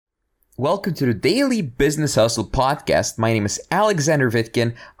Welcome to the Daily Business Hustle podcast. My name is Alexander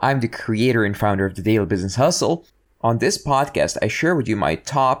Vitkin. I'm the creator and founder of the Daily Business Hustle. On this podcast, I share with you my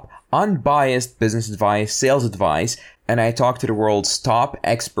top unbiased business advice, sales advice, and I talk to the world's top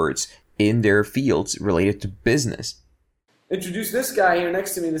experts in their fields related to business. Introduce this guy here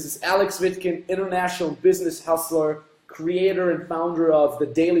next to me. This is Alex Vitkin, international business hustler, creator and founder of the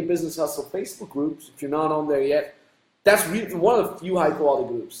Daily Business Hustle Facebook groups. If you're not on there yet, that's one of the few high quality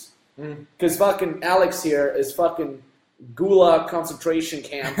groups. Because fucking Alex here is fucking Gulag concentration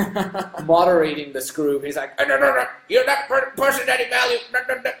camp moderating this group. He's like, no, you're not person any value.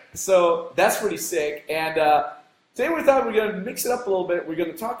 So that's pretty sick. And today we thought we're going to mix it up a little bit. We're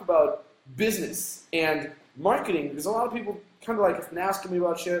going to talk about business and marketing. Because a lot of people kind of like have been asking me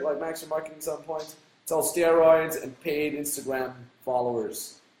about shit like Max marketing at some point. It's all steroids and paid Instagram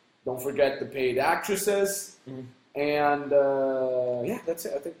followers. Don't forget the paid actresses. And yeah, that's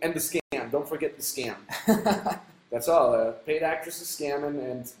it, I think. And the scam. Don't forget the scam. That's all. Paid actresses scamming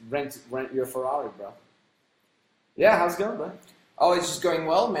and rent your Ferrari, bro. Yeah, how's it going, man? Oh, it's just going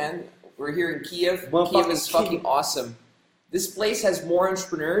well, man. We're here in Kiev. Kiev is fucking awesome. This place has more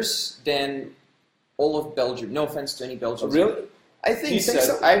entrepreneurs than all of Belgium. No offense to any Belgians. Oh, really? I think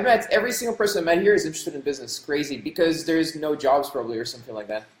so. I've met every single person I met here is interested in business. Crazy. Because there's no jobs probably or something like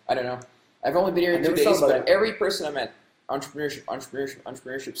that. I don't know. I've only been here 2 days, but every person I met,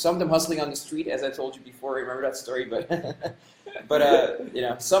 entrepreneurship. Some of them hustling on the street, as I told you before. I remember that story, but you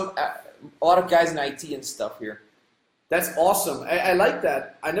know, a lot of guys in IT and stuff here. That's awesome. I like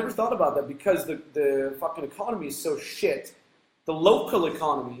that. I never thought about that because the fucking economy is so shit. The local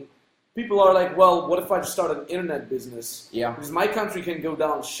economy, people are like, well, what if I just start an internet business? Yeah. Because my country can go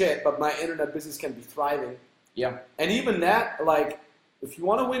down shit, but my internet business can be thriving. Yeah. And even that, like, if you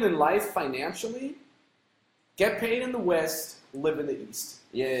want to win in life financially, get paid in the West, live in the East.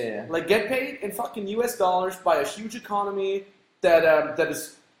 Yeah. Like, get paid in fucking US dollars by a huge economy that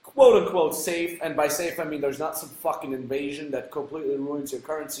is quote-unquote safe. And by safe, I mean there's not some fucking invasion that completely ruins your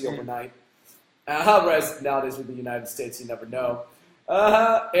currency overnight. Whereas nowadays with the United States, you never know.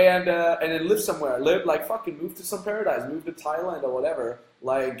 And then live somewhere. Move to some paradise. Move to Thailand or whatever.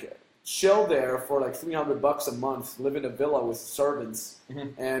 Like, chill there for like $300 a month, live in a villa with servants,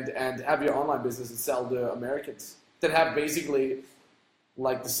 and have your online business and sell to Americans that have basically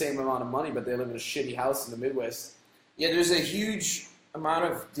like the same amount of money, but they live in a shitty house in the Midwest. Yeah, there's a huge amount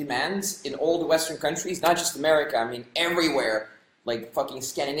of demand in all the Western countries, not just America. I mean, everywhere. Like fucking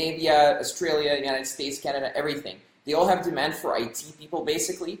Scandinavia, Australia, United States, Canada, everything. They all have demand for IT people,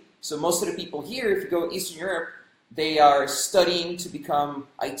 basically. So most of the people here, if you go Eastern Europe, they are studying to become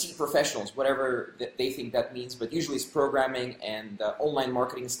IT professionals, whatever they think that means, but usually it's programming and online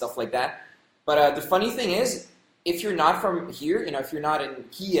marketing and stuff like that. But the funny thing is, if you're not from here, if you're not in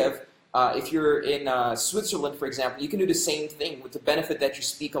Kiev, if you're in Switzerland, for example, you can do the same thing with the benefit that you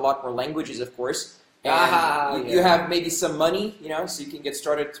speak a lot more languages, of course. And you have maybe some money, so you can get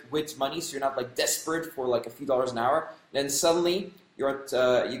started with money, so you're not like desperate for like a few dollars an hour. Then suddenly,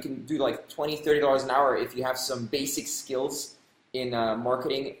 you can do like $20, $30 an hour if you have some basic skills in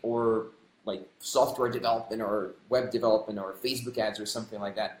marketing or like software development or web development or Facebook ads or something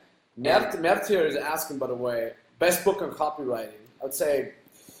like that. Mert here is asking, by the way, best book on copywriting. I would say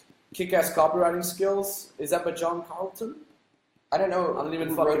Kick-Ass Copywriting Skills. Is that by John Carlton? I don't know. I don't even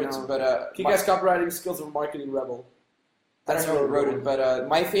who fucking wrote it, know. But Kick-Ass Copywriting Skills of a Marketing Rebel. I don't know who wrote it, but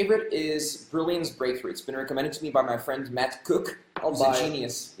my favorite is Brilliance Breakthrough. It's been recommended to me by my friend Matt Cook. He's a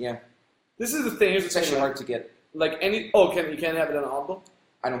genius. Yeah. This is the thing. It's actually hard to get. Like you can't have it on Audible?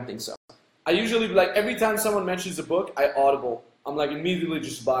 I don't think so. I usually, like, every time someone mentions a book, I Audible. I'm like, immediately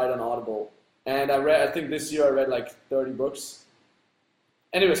just buy it on Audible. And I think this year I read like 30 books.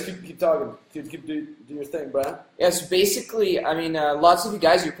 Anyways, keep talking. Keep do your thing, bro. Yeah, so basically, I mean, lots of you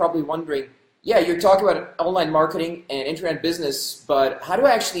guys, you're probably wondering, yeah, you're talking about online marketing and internet business, but how do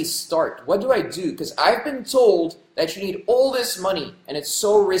I actually start? What do I do? Because I've been told that you need all this money, and it's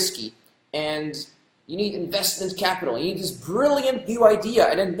so risky, and you need investment capital. You need this brilliant new idea,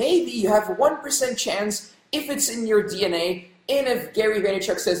 and then maybe you have a 1% chance if it's in your DNA. And if Gary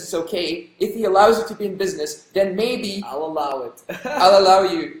Vaynerchuk says it's okay, if he allows you to be in business, then maybe I'll allow it. I'll allow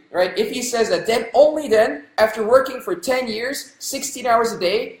you, right? If he says that, then only then, after working for 10 years, 16 hours a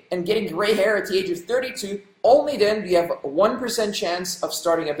day, and getting gray hair at the age of 32, only then do you have a 1% chance of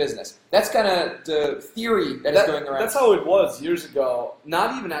starting a business. That's kind of the theory that is going around. That's how it was years ago.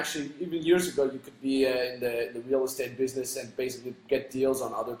 Not even actually, even years ago, you could be in the real estate business and basically get deals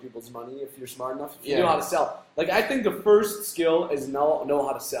on other people's money if you're smart enough. If you know how to sell. Like, I think the first skill is know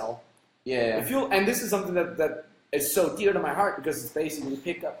how to sell. Yeah. And this is something that is so dear to my heart because it's basically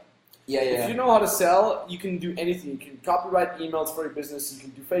pickup. Yeah, If you know how to sell, you can do anything. You can copyright emails for your business. You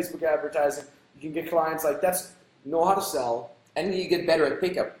can do Facebook advertising. You can get clients. Like that's know how to sell. And you get better at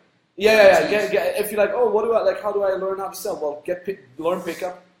pickup. Yeah. If you're like, oh, what do I like? How do I learn how to sell? Well, learn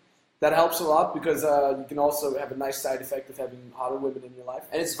pickup. That helps a lot because you can also have a nice side effect of having hotter women in your life.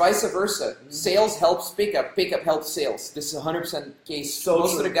 And it's vice versa. Sales helps pickup. Pickup helps sales. This is 100% case. So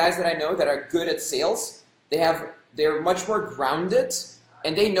Most true. of the guys that I know that are good at sales, they're much more grounded,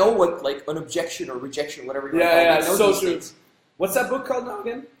 and they know what like an objection or rejection, whatever you want to call it. They know so these true. things. What's that book called now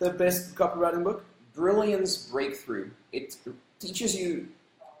again? The best copywriting book? Brilliance Breakthrough. It teaches you,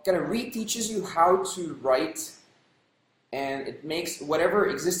 kind of reteaches you how to write, and it makes whatever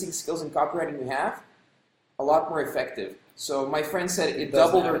existing skills in copywriting you have a lot more effective. So my friend said it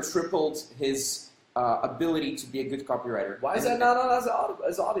doubled or tripled his ability to be a good copywriter. Why is that not on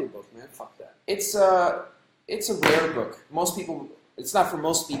as audiobook, man? Fuck that. It's a rare book. Most people, it's not for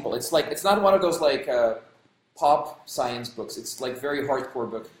most people. It's not one of those like pop science books. It's like very hardcore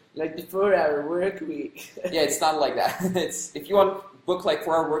book. Like the 4-hour work week. Yeah, it's not like that. It's if you want a book like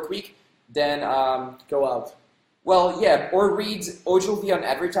 4-Hour Work Week, then Go out. well, yeah, or read Ogilvy on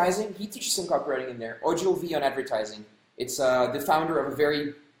advertising. He teaches some copywriting in there. Ogilvy on advertising. It's the founder of a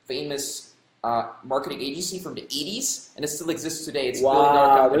very famous marketing agency from the 80s, and it still exists today. It's a billion-dollar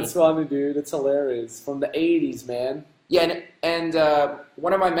Wow, company. that's funny, dude. That's hilarious. From the 80s, man. Yeah, and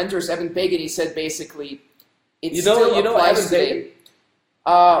one of my mentors, Evan Pagan, he said basically, it You still know applies Evan today. Pagan?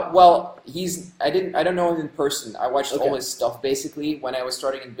 Well, I don't know him in person. I watched Okay. all his stuff basically when I was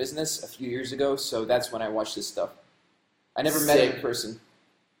starting in business a few years ago, so that's when I watched his stuff. I never met him in Sick. person.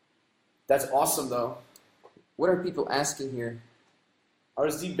 That's awesome, though. What are people asking here?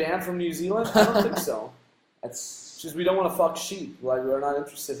 RSD banned from New Zealand? I don't think so. That's It's just we don't want to fuck sheep. Like, we're not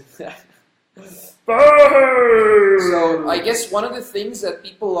interested in that. so. I guess one of the things that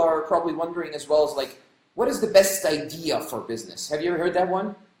people are probably wondering as well is like, what is the best idea for business? Have you ever heard that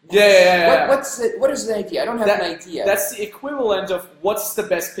one? Yeah. What is the idea? I don't have an idea. That's the equivalent of what's the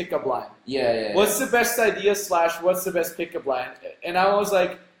best pickup line. yeah. What's the best idea / what's the best pickup line? And I was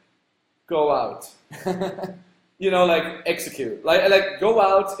like, go out. Like execute. Like go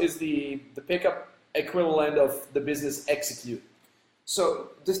out is the pickup equivalent of the business execute. So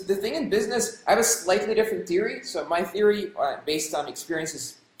the thing in business, I have a slightly different theory. So my theory, based on experience,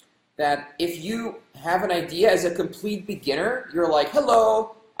 is that if you have an idea as a complete beginner, you're like,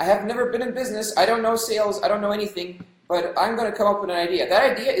 hello, I have never been in business, I don't know sales, I don't know anything, but I'm going to come up with an idea.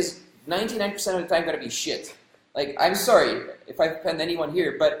 That idea is 99% of the time going to be shit. Like, I'm sorry if I offend anyone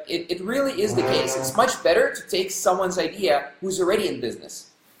here, but it really is the case. It's much better to take someone's idea who's already in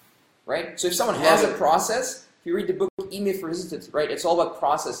business, right? So if someone has a process, if you read the book E-Myth Revisited, right, it's all about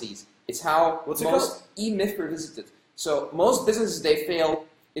processes. It's how What's it called? E-Myth Revisited. So most businesses, they fail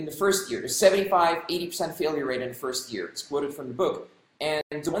in the first year. There's 75-80% failure rate in the first year. It's quoted from the book. And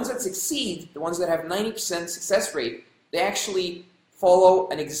the ones that succeed, the ones that have 90% success rate, they actually follow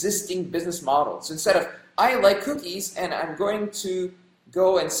an existing business model. So instead of, I like cookies and I'm going to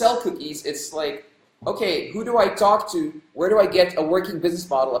go and sell cookies, it's like, okay, who do I talk to? Where do I get a working business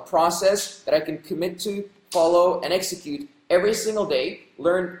model, a process that I can commit to, follow, and execute every single day,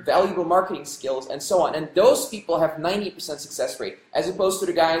 learn valuable marketing skills, and so on. And those people have 90% success rate, as opposed to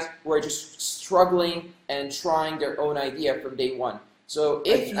the guys who are just struggling and trying their own idea from day one. So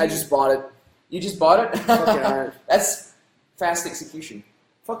if I just bought it. you just bought it, Fucking right. that's fast execution,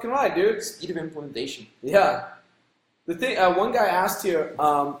 Fucking right, dude. speed of implementation. Yeah. The thing, one guy asked here,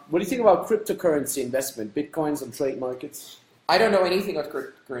 what do you think about cryptocurrency investment, bitcoins on trade markets? I don't know anything about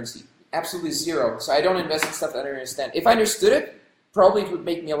currency. Absolutely zero. So I don't invest in stuff that I don't understand. If I understood it, probably it would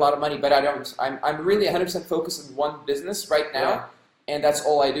make me a lot of money, but I don't. I'm really 100% focused on one business right now, and that's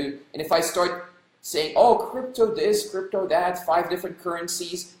all I do. And if I start saying, oh, crypto this, crypto that, 5 different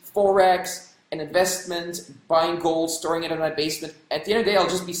currencies, Forex, an investment, buying gold, storing it in my basement, at the end of the day, I'll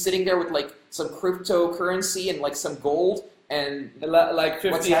just be sitting there with like some cryptocurrency and like some gold and Like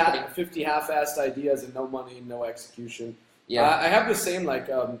what's 50, happening? 50 half-assed ideas and no money, no execution. Yeah. I have the same, like,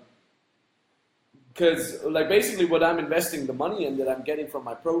 because like basically what I'm investing the money in that I'm getting from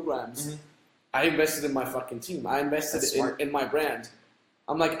my programs, I invested in my fucking team. I invested That's smart. in my brand.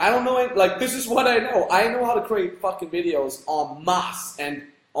 I'm like, I don't know it. Like, this is what I know. I know how to create fucking videos en masse and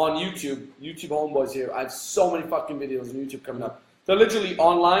on YouTube. YouTube homeboys here. I have so many fucking videos on YouTube coming up. They're literally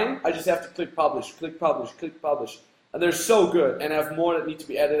online. I just have to click publish, click publish, click publish. And they're so good. And I have more that need to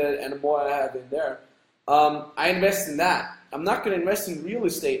be edited and the more I have in there. I invest in that. I'm not going to invest in real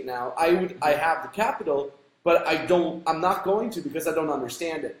estate now. I have the capital, but I'm not going to because I don't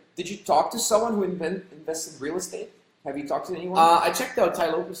understand it. Did you talk to someone who invests in real estate? Have you talked to anyone? I checked out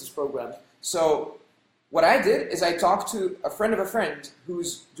Ty Lopez's program. So what I did is I talked to a friend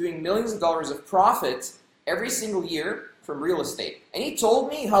who's doing millions of dollars of profit every single year from real estate. And he told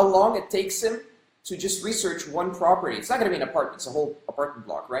me how long it takes him to just research one property. It's not going to be an apartment, it's a whole apartment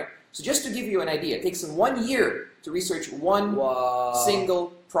block, right? So just to give you an idea, it takes him 1 year to research one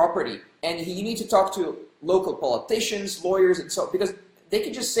single property. And you need to talk to local politicians, lawyers, and so, because they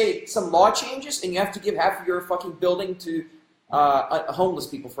can just say some law changes and you have to give half of your fucking building to homeless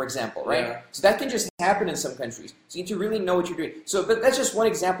people, for example, right? Yeah. So that can just happen in some countries. So you need to really know what you're doing. So, but that's just one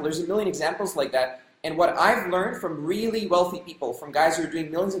example. There's a million examples like that. And what I've learned from really wealthy people, from guys who are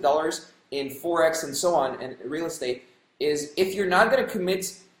doing millions of dollars in Forex and so on, and real estate, is if you're not going to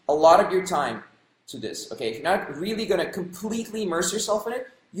commit a lot of your time to this, okay, if you're not really going to completely immerse yourself in it,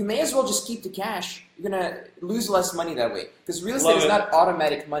 you may as well just keep the cash. You're going to lose less money that way. Because real estate is not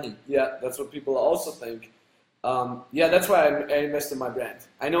automatic money. Yeah, that's what people also think. Yeah, that's why I invest in my brand.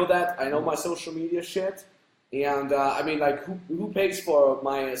 I know that. I know my social media shit. And I mean, like, who pays for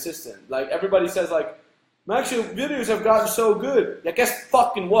my assistant? Like, everybody says, like, Max, your videos have gotten so good. Yeah, guess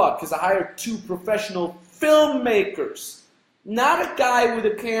fucking what? Because I hired 2 professional filmmakers. Not a guy with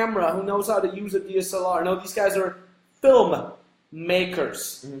a camera who knows how to use a DSLR. No, these guys are film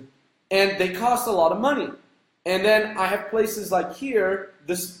makers. Mm-hmm. And they cost a lot of money. And then I have places like here,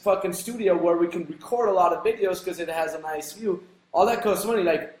 this fucking studio where we can record a lot of videos because it has a nice view. All that costs money.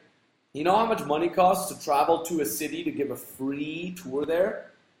 Like, you know how much money costs to travel to a city to give a free tour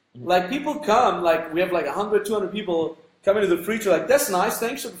there? Mm-hmm. Like, people come, like, we have like 100, 200 people coming to the free tour. Like, that's nice,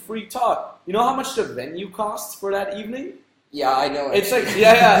 thanks for the free talk. You know how much the venue costs for that evening? Yeah, I know. It's like,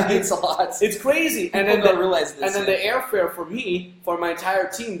 yeah. It's a lot. It's crazy. People don't realize this. And then the airfare for me, for my entire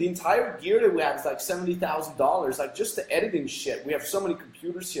team, the entire gear that we have is like $70,000. Like, just the editing shit. We have so many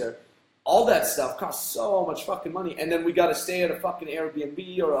computers here. All that stuff costs so much fucking money. And then we got to stay at a fucking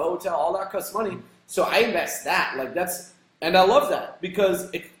Airbnb or a hotel. All that costs money. So I invest that. Like, that's, and I love that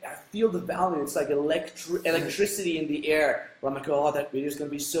because I feel the value. It's like electricity in the air. Where I'm like, oh, that video's going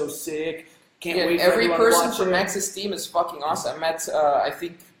to be so sick. Can't wait for every everyone to person watch from it. Max's team is fucking awesome. I met, I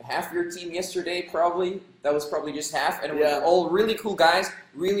think, half your team yesterday, probably. That was probably just half. And we're all really cool guys,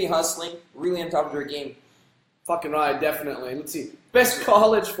 really hustling, really on top of their game. Fucking right, definitely. Let's see. Best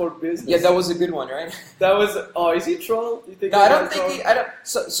college for business. Yeah, that was a good one, right? That was. Oh, is he troll? Do you think? No, I don't think he. I don't.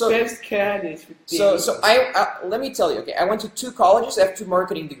 So best college. So I let me tell you. Okay, I went to 2 colleges. I have 2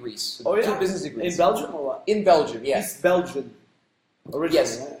 marketing degrees. Oh yeah. 2 business degrees. In Belgium or what? In Belgium, yeah. He's Belgian. Originally,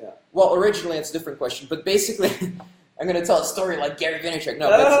 yes. Right? Yeah. Well, originally it's a different question, but basically, I'm going to tell a story like Gary Vaynerchuk. No,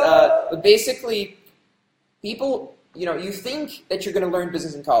 but basically, people, you think that you're going to learn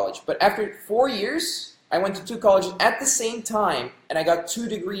business in college, but after 4 years, I went to 2 colleges at the same time, and I got 2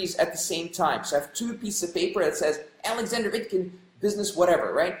 degrees at the same time. So I have 2 pieces of paper that says Alexander Vitkin, business,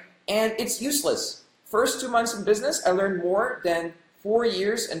 whatever, right? And it's useless. First 2 months in business, I learned more than 4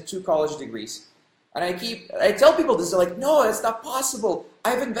 years and 2 college degrees. And I tell people this, they're like, no, that's not possible.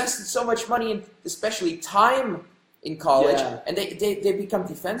 I've invested so much money in, especially time in college, and they become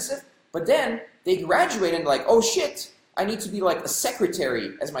defensive. But then they graduate and like, oh shit, I need to be like a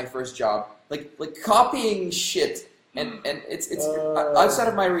secretary as my first job, like copying shit, and it's outside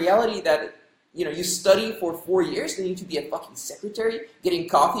of my reality that you study for 4 years, then you need to be a fucking secretary, getting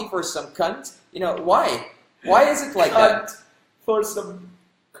coffee for some cunt. Why? Why is it like that? For some.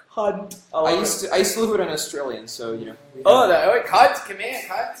 Cunt. I used to live with an Australian, so cunt, come here,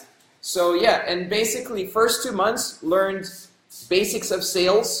 cunt. So yeah, and basically first 2 months learned basics of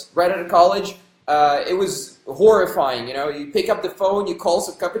sales right out of college. It was horrifying, you pick up the phone, you call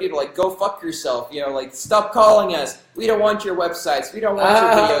some company to like, go fuck yourself, like stop calling us. We don't want your websites, we don't want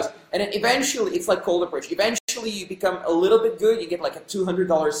your videos. And then eventually it's like cold approach. Eventually you become a little bit good, you get like a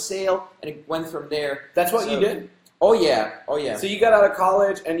 $200 sale, and it went from there. That's what you did? Oh yeah. So you got out of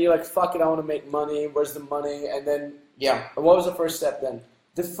college and you're like, fuck it, I want to make money. Where's the money? And then, what was the first step then?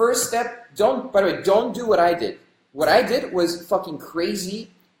 The first step, don't do what I did. What I did was fucking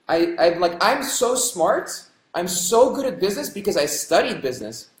crazy. I'm so smart. I'm so good at business because I studied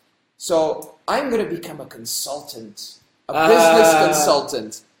business. So I'm going to become a consultant, a business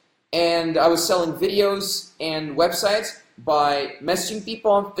consultant. And I was selling videos and websites by messaging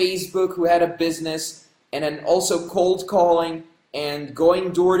people on Facebook who had a business, and then also cold calling and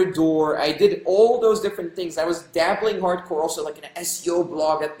going door to door. I did all those different things. I was dabbling hardcore also like an SEO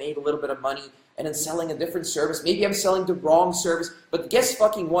blog that made a little bit of money, and then selling a different service. Maybe I'm selling the wrong service, but guess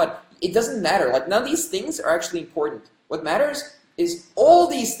fucking what? It doesn't matter. Like, none of these things are actually important. What matters is all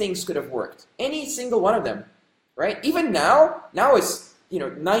these things could have worked. Any single one of them, right? Even now it's,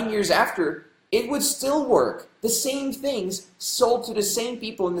 9 years after, it would still work. the same things sold to the same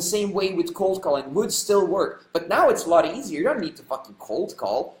people in the same way with cold calling would still work. But now it's a lot easier. You don't need to fucking cold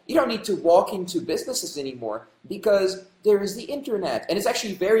call. You don't need to walk into businesses anymore because there is the internet. And it's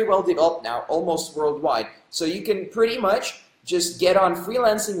actually very well developed now, almost worldwide. So you can pretty much just get on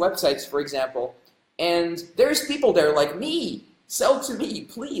freelancing websites, for example, and there's people there like me. Sell to me,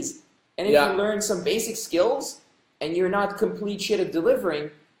 please. And if you learn some basic skills and you're not complete shit at delivering,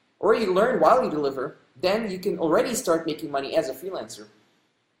 or you learn while you deliver, then you can already start making money as a freelancer.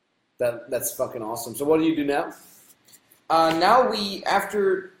 That's fucking awesome. So what do you do now? Now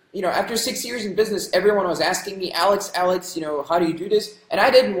after 6 years in business, everyone was asking me, Alex, how do you do this? And I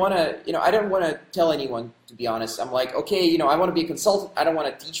didn't want to tell anyone, to be honest. I'm like, okay, I want to be a consultant. I don't want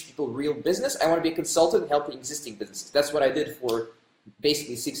to teach people real business. I want to be a consultant helping existing businesses. That's what I did for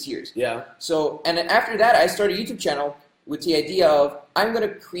basically 6 years. Yeah. So, and then after that, I started a YouTube channel with the idea of I'm going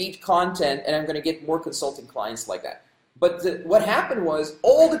to create content and I'm going to get more consulting clients like that. But what happened was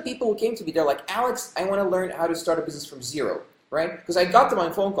all the people who came to me, they're like, Alex, I want to learn how to start a business from zero, right? Because I got them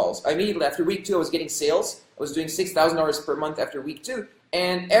on phone calls. Immediately after week 2, I was getting sales. I was doing $6,000 per month after week 2.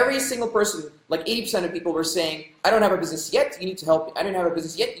 And every single person, like 80% of people were saying, I don't have a business yet, you need to help me. I don't have a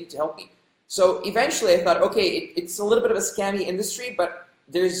business yet, you need to help me. So eventually I thought, okay, it's a little bit of a scammy industry, but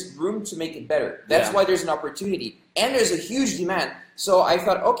there's room to make it better. That's why there's an opportunity. And there's a huge demand. So I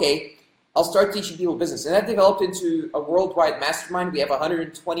thought, okay, I'll start teaching people business. And that developed into a worldwide mastermind. We have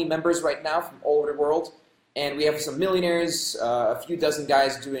 120 members right now from all over the world. And we have some millionaires, a few dozen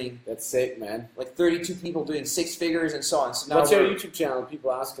guys doing... That's sick, man. Like 32 people doing 6 figures and so on. So now what's your YouTube channel?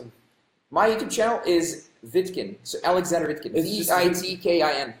 People asking. My YouTube channel is Vitkin. So Alexander Vitkin.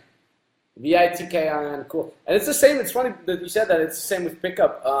 Vitkin. Vitkin, cool. And it's the same. It's funny that you said that. It's the same with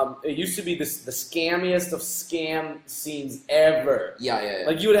Pickup. It used to be the scammiest of scam scenes ever. Yeah.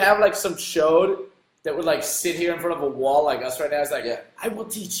 Like you would have like some chode that would like sit here in front of a wall like us right now. It's like, I will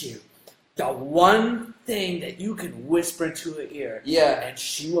teach you the one thing that you can whisper into her ear. Yeah. And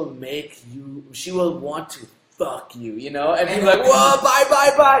she will want to fuck you, And you're like, whoa,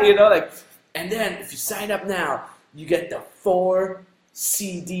 bye. And then if you sign up now, you get the 4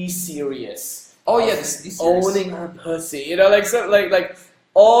 CD series. Oh yeah, the CD series. Owning her pussy. It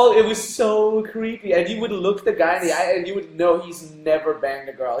was so creepy. And you would look the guy in the eye and you would know he's never banged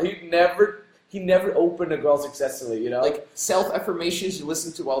a girl. He never opened a girl successfully, Like self-affirmations you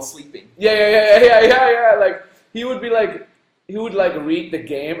listen to while sleeping. Yeah. Like he would read the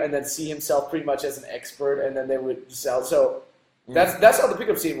game and then see himself pretty much as an expert, and then they would sell. So that's how the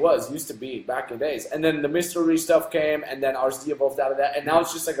pickup scene used to be back in the days. And then the mystery stuff came, and then RSD evolved out of that, and now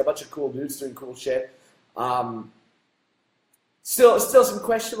it's just like a bunch of cool dudes doing cool shit. Still some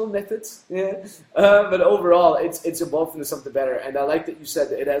questionable methods, but overall it's evolved into something better. And I like that you said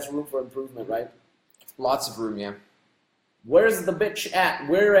that it has room for improvement, right? Lots of room, yeah. Where's the bitch at?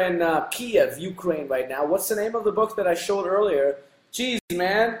 We're in Kiev, Ukraine right now. What's the name of the book that I showed earlier? Jeez,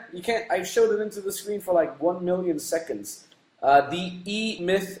 man, you can't. I showed it into the screen for like 1 million seconds. The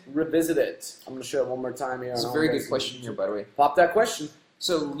E-Myth Revisited. I'm going to show it one more time here. It's a very good question here, by the way. Pop that question.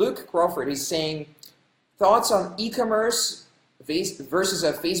 So Luke Crawford is saying, thoughts on e-commerce versus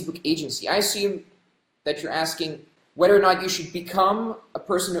a Facebook agency. I assume that you're asking whether or not you should become a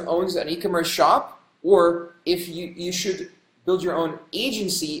person who owns an e-commerce shop, or if you should build your own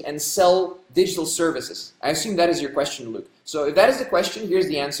agency and sell digital services. I assume that is your question, Luke. So if that is the question, here's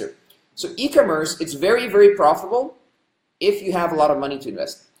the answer. So e-commerce, it's very, very profitable if you have a lot of money to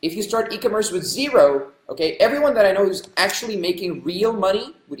invest. If you start e-commerce with zero, okay, everyone that I know who's actually making real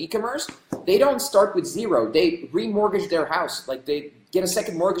money with e-commerce, they don't start with zero. They remortgage their house. Like they get a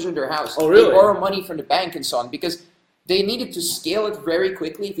second mortgage on their house. Oh, really? They borrow money from the bank and so on because they needed to scale it very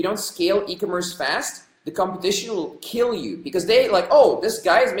quickly. If you don't scale e-commerce fast, the competition will kill you because they like, oh, this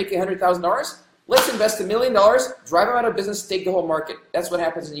guy is making $100,000. Let's invest $1 million, drive him out of business, take the whole market. That's what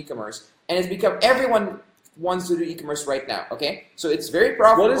happens in e-commerce. And it's become everyone wants to do e-commerce right now, okay? So it's very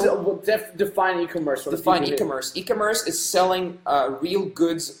profitable. What is it? Define e-commerce. Define e-commerce. E-commerce is selling real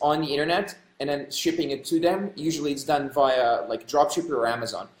goods on the internet and then shipping it to them. Usually it's done via like Dropshipper or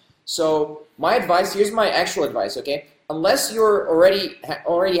Amazon. So my advice, here's my actual advice, okay? Unless you're already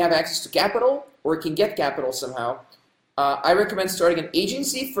have access to capital or can get capital somehow, I recommend starting an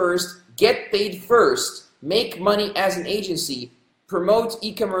agency first, get paid first, make money as an agency, promote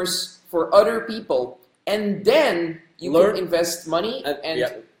e-commerce for other people, and then you can invest money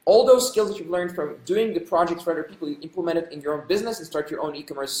and all those skills that you've learned from doing the projects for other people, you implement it in your own business and start your own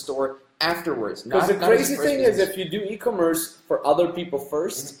e-commerce store afterwards. Because the crazy thing is if you do e-commerce for other people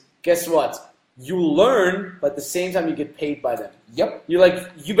first, guess what? you learn, but at the same time you get paid by them. Yep.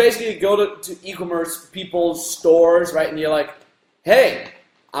 You basically go to e-commerce people's stores, right? And you're like, hey,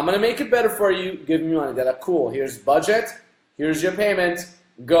 I'm gonna make it better for you. Give me money. They're like, cool. Here's budget. Here's your payment.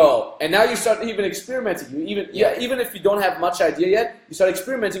 Go. And now you start even experimenting. Even if you don't have much idea yet, you start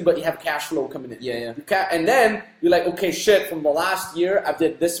experimenting, but you have cash flow coming in. Yeah. And then you're like, okay, shit. From the last year, I've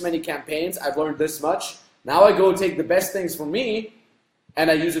did this many campaigns. I've learned this much. Now I go take the best things from me, and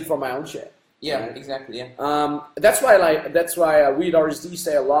I use it for my own shit. Yeah, right? exactly. Yeah. That's why we at RSD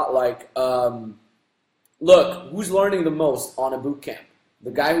say a lot like, look, who's learning the most on a boot camp?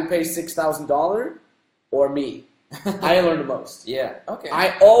 The guy who pays $6,000 or me? I learn the most. Yeah. Okay.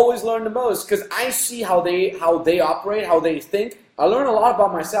 I always learn the most because I see how they operate, how they think. I learn a lot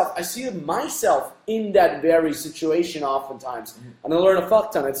about myself. I see myself in that very situation oftentimes, and I learn a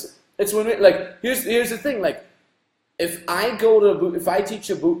fuck ton. It's when here's the thing, like. If I teach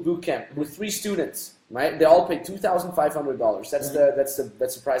a boot camp with 3 students, right? They all pay $2,500. That's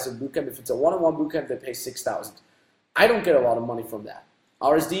the price of boot camp. If it's a one-on-one boot camp, they pay $6,000. I don't get a lot of money from that.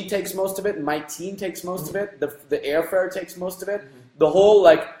 RSD takes most of it. My team takes most of it. The airfare takes most of it. The whole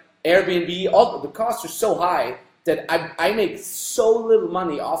Airbnb, all the costs are so high that I make so little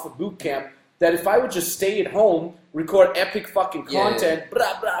money off of boot camp that if I would just stay at home, record epic fucking content,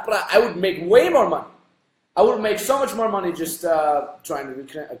 blah blah blah, I would make way more money. I would make so much more money just trying to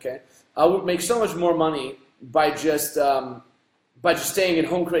reconnect. Okay, I would make so much more money by just staying at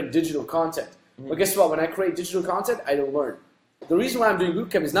home creating digital content. But guess what? When I create digital content, I don't learn. The reason why I'm doing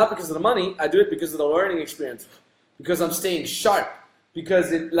bootcamp is not because of the money. I do it because of the learning experience. Because I'm staying sharp.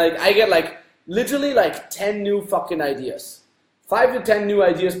 Because I get literally 10 new fucking ideas. 5 to 10 new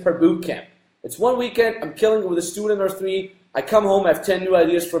ideas per bootcamp. It's one weekend. I'm killing it with a student or 3. I come home, I have 10 new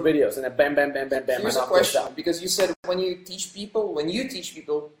ideas for videos, and then bam, bam, bam, bam, bam. Here's a question, because you said when you teach people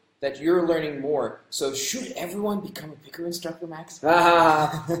that you're learning more, so should everyone become a picker instructor, Max?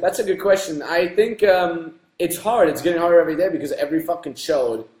 That's a good question. I think it's hard. It's getting harder every day because every fucking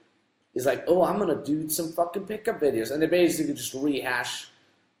show is like, oh, I'm going to do some fucking pickup videos. And they basically just rehash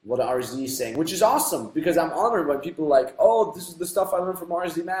what RSD is saying, which is awesome because I'm honored when people are like, oh, this is the stuff I learned from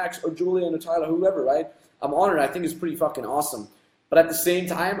RSD Max or Julian or Tyler, whoever, right? I'm honored. I think it's pretty fucking awesome. But at the same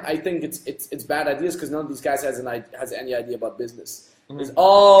time, I think it's bad ideas because none of these guys has any idea about business. It's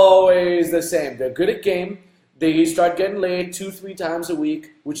always the same. They're good at game. They start getting laid 2-3 times a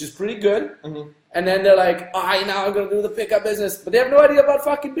week, which is pretty good. And then they're like, now I'm going to do the pickup business. But they have no idea about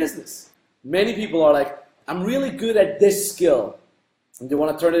fucking business. Many people are like, I'm really good at this skill. And they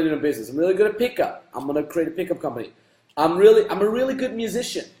want to turn it into business. I'm really good at pickup. I'm going to create a pickup company. I'm a really good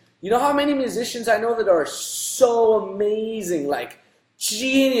musician. You know how many musicians I know that are so amazing, like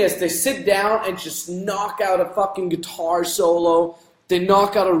genius. They sit down and just knock out a fucking guitar solo. They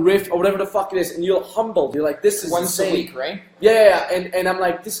knock out a riff or whatever the fuck it is, and you're humbled. You're like, this is once insane. a week, right? Yeah, and I'm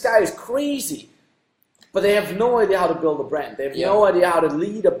like, this guy is crazy. But they have no idea how to build a brand. They have no idea how to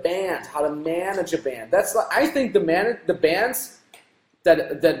lead a band, how to manage a band. That's like, I think the bands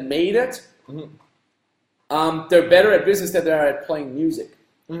that made it, they're better at business than they are at playing music.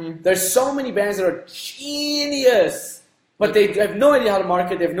 There's so many bands that are genius, but they have no idea how to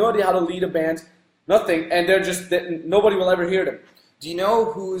market. They have no idea how to lead a band, nothing, and nobody will ever hear them. Do you know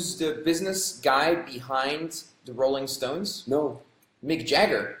who's the business guy behind the Rolling Stones? No. Mick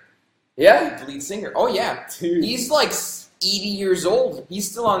Jagger. Yeah? The lead singer. Oh yeah. Dude. He's like 80 years old. He's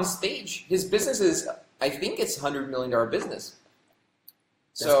still on stage. His business is, I think it's $100 million business.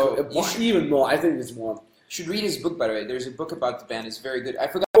 So even more. I think it's more. Should read his book, by the way. There's a book about the band. It's very good. I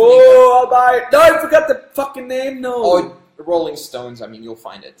forgot. Oh, I'll buy it. No, I forgot the fucking name. No. Oh, the Rolling Stones. I mean, you'll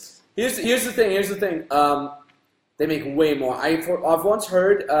find it. Here's the thing. They make way more. I've once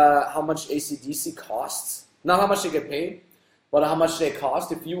heard how much AC/DC costs. Not how much they get paid, but how much they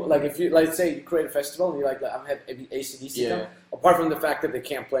cost. If you let's say you create a festival and you're like, I'm have AC/DC. Come, apart from the fact that they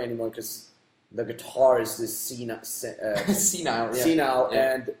can't play anymore because the guitar is this senile,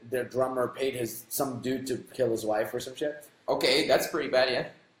 and their drummer paid some dude to kill his wife or some shit. Okay, that's pretty bad, yeah.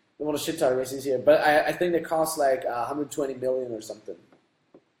 They want to shit talk races here, but I think they cost like 120 million or something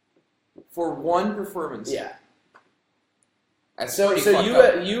for one performance. Yeah. That's so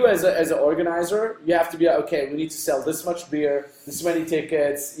you as an organizer, you have to be like, okay, we need to sell this much beer, this many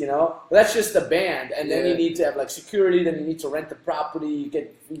tickets, you know. But that's just a band, and then you need to have like security. Then you need to rent the property. You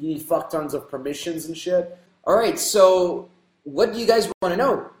need fuck tons of permissions and shit. All right, so what do you guys want to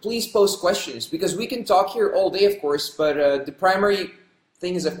know? Please post questions because we can talk here all day, of course. But the primary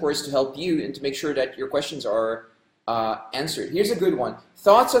thing is, of course, to help you and to make sure that your questions are answered. Here's a good one: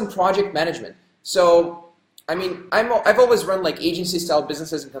 thoughts on project management. So I mean, I've always run like agency style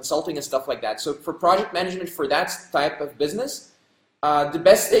businesses and consulting and stuff like that. So for project management for that type of business, the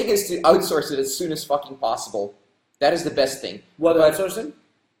best thing is to outsource it as soon as fucking possible. That is the best thing. What outsourcing?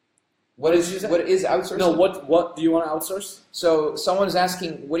 What is outsourcing? No, what do you want to outsource? So someone is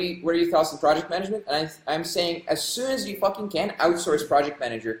asking, what are your thoughts on project management? And I'm saying, as soon as you fucking can, outsource project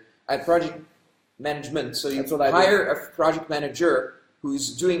management. So you hire a project manager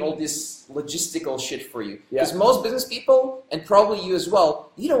who's doing all this logistical shit for you. Because most business people, and probably you as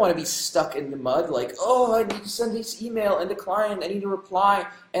well, you don't want to be stuck in the mud like, oh, I need to send this email, and the client, I need to reply,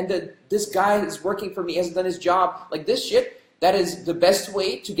 and this guy is working for me, hasn't done his job. Like this shit, that is the best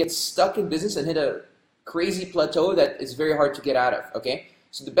way to get stuck in business and hit a crazy plateau that is very hard to get out of, okay?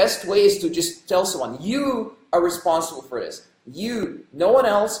 So the best way is to just tell someone, you are responsible for this. You, no one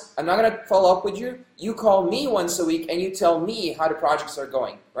else, I'm not going to follow up with you. You call me once a week and you tell me how the projects are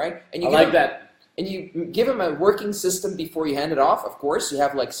going, right? And you like that. And you give them a working system before you hand it off, of course. You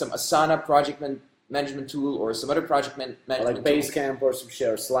have like some Asana project management tool or some other project management like Basecamp or some shit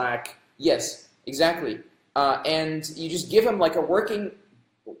or Slack. Yes, exactly. And you just give them like a working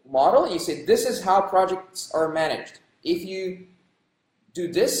model and you say, this is how projects are managed. If you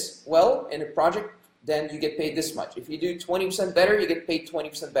do this well in a project, then you get paid this much. If you do 20% better, you get paid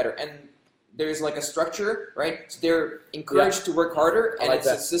 20% better. And there's like a structure, right? So they're encouraged to work harder, and it's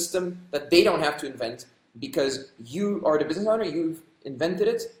a system that they don't have to invent because you are the business owner, you've invented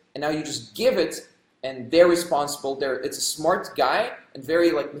it, and now you just give it, and they're responsible. It's a smart guy and very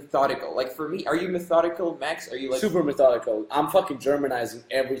like methodical. Like for me, are you methodical, Max? Are you like super methodical? I'm fucking Germanizing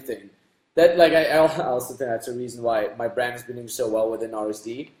everything. That like I also think that's a reason why my brand has been doing so well within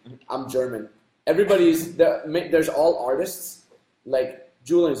RSD. I'm German. There's all artists. Like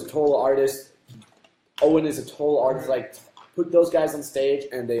Julian is a total artist. Owen is a total artist. Like put those guys on stage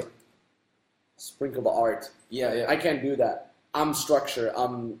and they sprinkle the art. Yeah. I can't do that. I'm structure.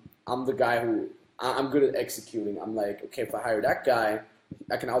 I'm the guy who I'm good at executing. I'm like, okay, if I hire that guy,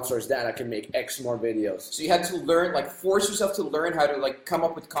 I can outsource that. I can make X more videos. So you had to learn, like, force yourself to learn how to like come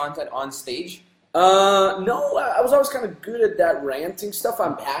up with content on stage. No, I was always kind of good at that ranting stuff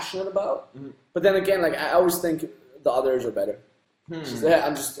I'm passionate about. Mm-hmm. But then again, like I always think the others are better. So, yeah,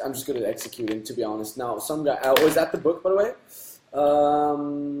 I'm just good at executing, to be honest. Now, some guy was that the book, by the way?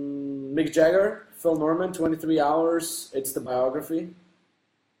 Mick Jagger, Phil Norman, 23 Hours. It's the biography.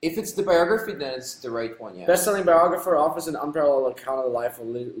 If it's the biography, then it's the right one, yeah. Best-selling biographer offers an unparalleled account of the life of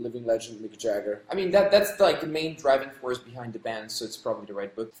living legend Mick Jagger. I mean, that's like the main driving force behind the band, so it's probably the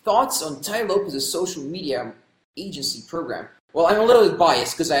right book. Thoughts on Tai Lopez's social media agency program? Well, I'm a little bit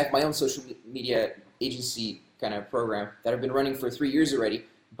biased because I have my own social media agency kind of program that I've been running for 3 years already.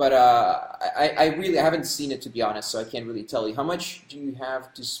 But I really haven't seen it, to be honest, so I can't really tell you. How much do you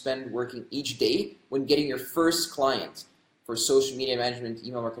have to spend working each day when getting your first client for social media management,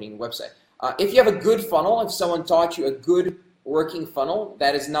 email marketing, and website? If you have a good funnel, if someone taught you a good working funnel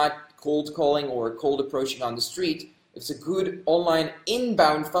that is not cold calling or cold approaching on the street, if it's a good online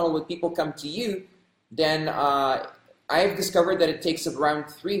inbound funnel where people come to you, then I've discovered that it takes around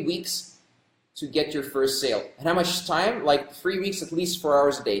 3 weeks to get your first sale. And how much time? Like 3 weeks, at least 4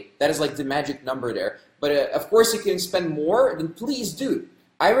 hours a day. That is like the magic number there. But of course, you can spend more, then please do.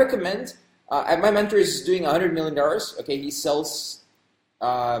 I recommend, my mentor is doing $100 million. Okay, he sells,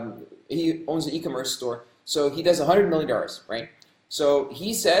 he owns an e-commerce store. So he does $100 million, right? So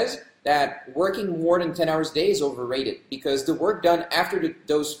he says that working more than 10 hours a day is overrated because the work done after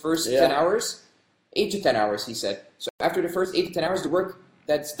those first 10 hours, 8 to 10 hours, he said. So after the first 8 to 10 hours, the work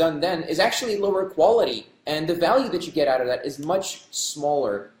that's done then is actually lower quality, and the value that you get out of that is much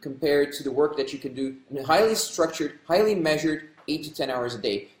smaller compared to the work that you can do in a highly structured, highly measured 8 to 10 hours a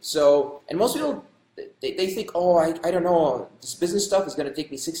day. So, and most people, they think, oh, I don't know, this business stuff is going to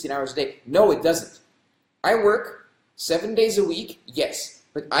take me 16 hours a day. No, it doesn't. I work 7 days a week, yes,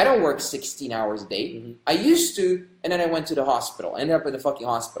 but I don't work 16 hours a day. Mm-hmm. I used to, and then I went to the hospital. I ended up in the fucking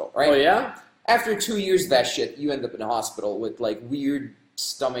hospital, right? Oh, yeah? After 2 years of that shit, you end up in the hospital with like weird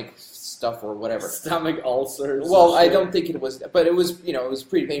stomach stuff or whatever. Stomach ulcers. Well, I don't think it was, but it was, it was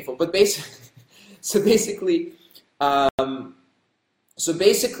pretty painful. But basically, 8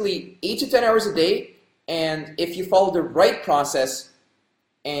 to 10 hours a day, and if you follow the right process,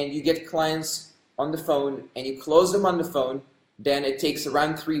 and you get clients on the phone, and you close them on the phone, then it takes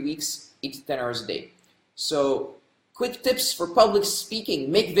around 3 weeks, 8 to 10 hours a day. So, quick tips for public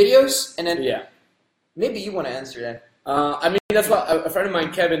speaking: make videos, and then maybe you want to answer that. I mean, that's what a friend of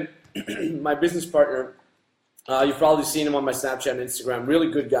mine, Kevin, my business partner, you've probably seen him on my Snapchat and Instagram.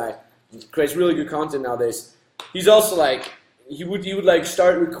 Really good guy. Creates really good content nowadays. He's also like, he would like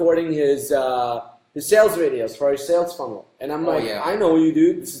start recording his his sales videos for his sales funnel. And I'm like, I know you,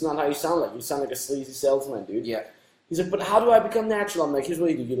 dude. This is not how you sound like. You sound like a sleazy salesman, dude. Yeah. He's like, but how do I become natural? I'm like, here's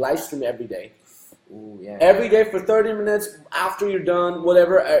what you do. You live stream every day. Ooh, yeah. Every day for 30 minutes after you're done,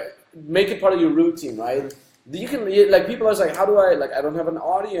 whatever. Make it part of your routine, right? You can, like, people are like, how do I, like, I don't have an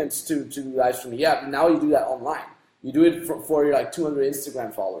audience to live stream. Yeah, now you do that online. You do it for your, like, 200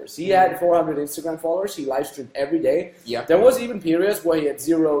 Instagram followers. He had 400 Instagram followers. He live streamed every day. Yeah. There was even periods where he had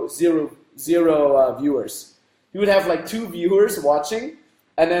zero viewers. He would have, like, 2 viewers watching,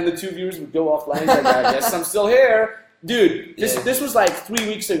 and then the 2 viewers would go offline. Like, I guess I'm still here. Dude, this was like 3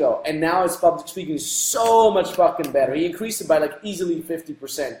 weeks ago, and now his public speaking is so much fucking better. He increased it by like easily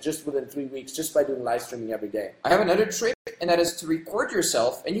 50% just within 3 weeks, just by doing live streaming every day. I have another trick, and that is to record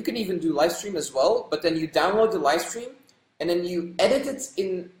yourself, and you can even do live stream as well, but then you download the live stream, and then you edit it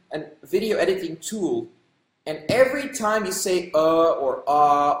in a video editing tool, and every time you say or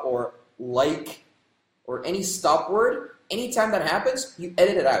or like or any stop word, anytime that happens, you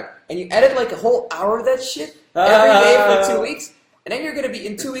edit it out. And you edit like a whole hour of that shit every day for 2 weeks. And then you're going to be,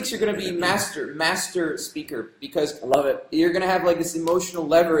 in 2 weeks, you're going to be master speaker. Because I love it. You're going to have like this emotional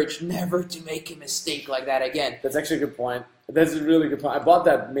leverage never to make a mistake like that again. That's actually a good point. That's a really good point. I bought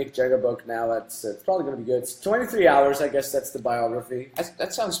that Mick Jagger book now. It's probably going to be good. It's 23 hours, I guess that's the biography.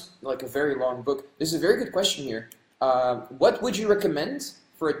 That sounds like a very long book. There's a very good question here. What would you recommend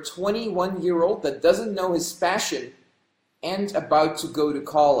for a 21-year-old that doesn't know his passion and about to go to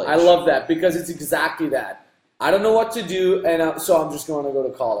college? I love that because it's exactly that. I don't know what to do, and so I'm just going to go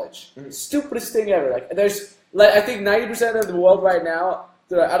to college. Mm-hmm. Stupidest thing ever. Like there's, like I think 90% of the world right now,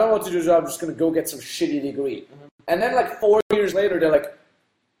 they're like, I don't know what to do, so I'm just going to go get some shitty degree. Mm-hmm. And then like 4 years later, they're like,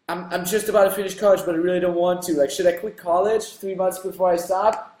 I'm just about to finish college, but I really don't want to. Like, should I quit college 3 months before I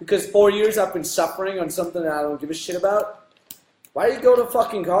stop? Because 4 years I've been suffering on something that I don't give a shit about. Why do you go to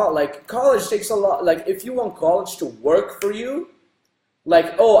fucking college? Like, college takes a lot. Like, if you want college to work for you,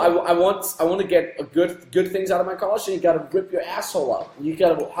 like, oh, I want to get a good things out of my college, then you got to rip your asshole up. You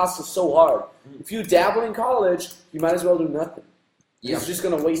got to hustle so hard. If you dabble in college, you might as well do nothing. Yeah. It's just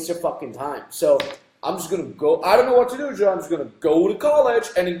gonna waste your fucking time. So I'm just gonna go. I don't know what to do, Joe. I'm just gonna go to college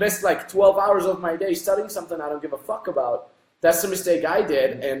and invest like 12 hours of my day studying something I don't give a fuck about. That's the mistake I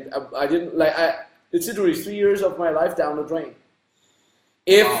did, and I didn't like. It's literally 3 years of my life down the drain.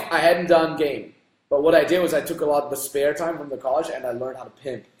 If I hadn't done game. But what I did was I took a lot of the spare time from the college and I learned how to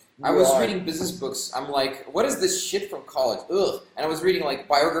pimp. I was reading business books. I'm like, what is this shit from college? Ugh. And I was reading like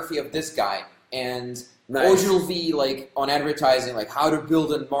biography of this guy and Ogilvy like on advertising, like how to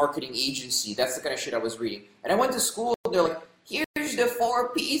build a marketing agency. That's the kind of shit I was reading. And I went to school and they're like, here's the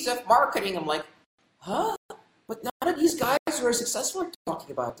 4 P's of marketing. I'm like, huh? But none of these guys who are successful are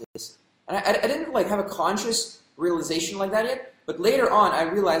talking about this. And I didn't like have a conscious realization like that yet. But later on, I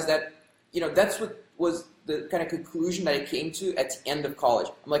realized that, that's what was the kind of conclusion that I came to at the end of college.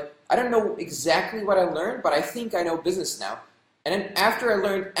 I'm like, I don't know exactly what I learned, but I think I know business now. And then after I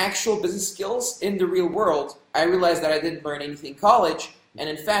learned actual business skills in the real world, I realized that I didn't learn anything in college. And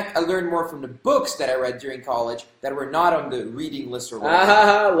in fact, I learned more from the books that I read during college that were not on the reading list or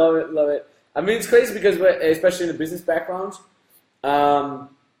whatever. Love it, love it. I mean, it's crazy because, especially in the business backgrounds,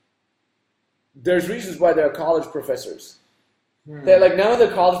 there's reasons why there are college professors. They're like, none of the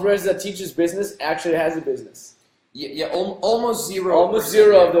college professors that teaches business actually has a business. Yeah, almost zero. Almost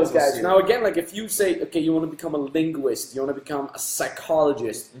zero of those guys. Now again, like if you say, okay, you want to become a linguist, you want to become a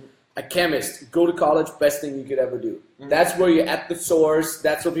psychologist, a chemist, go to college, best thing you could ever do. That's where you're at the source.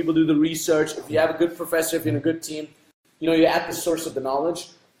 That's where people do the research. If you have a good professor, if you're in a good team, you're at the source of the knowledge.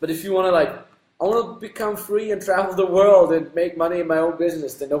 But if you want to I want to become free and travel the world and make money in my own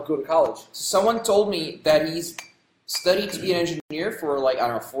business, then don't go to college. Someone told me that he's studied to be an engineer for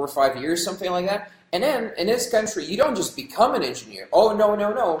 4 or 5 years, something like that. And then in this country, you don't just become an engineer. Oh,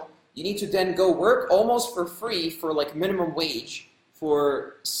 no. You need to then go work almost for free for minimum wage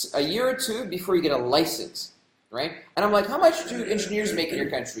for a year or two before you get a license, right? And I'm like, how much do engineers make in your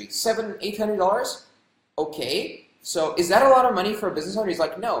country? $700-800? Okay. So is that a lot of money for a business owner? He's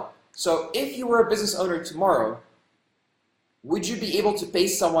like, no. So if you were a business owner tomorrow, would you be able to pay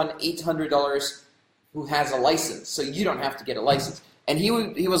someone $800 who has a license so you don't have to get a license? And he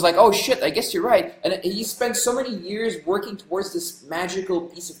was like, oh shit, I guess you're right. And he spent so many years working towards this magical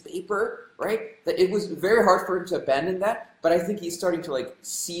piece of paper, right, that it was very hard for him to abandon that. But I think he's starting to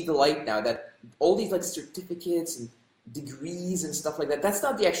see the light now that all these certificates and degrees and stuff like that, that's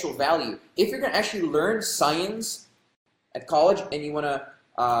not the actual value. If you're going to actually learn science at college and you want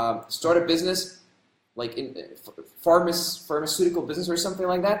to start a business like in pharmaceutical business or something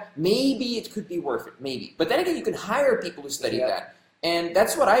like that, maybe it could be worth it, maybe. But then again, you can hire people who study that. And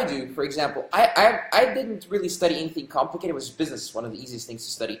that's what I do, for example. I didn't really study anything complicated. It was business, one of the easiest things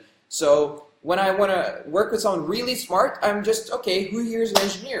to study. So when I want to work with someone really smart, I'm just, okay, who here is an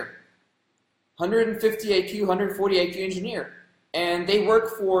engineer? 150 IQ, 140 IQ engineer. And they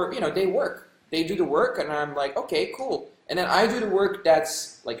work for, they work. They do the work, and I'm like, okay, cool. And then I do the work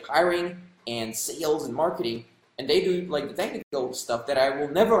that's like hiring and sales and marketing, and they do like the technical stuff that I will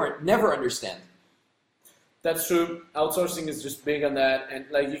never understand. That's true. Outsourcing is just big on that, and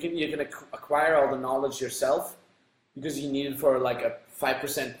like you can acquire all the knowledge yourself because you need it for like a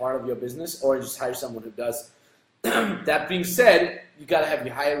 5% part of your business, or just hire someone who does. That being said, you gotta have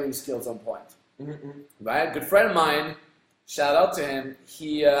your hiring skills on point, right? A good friend of mine, shout out to him.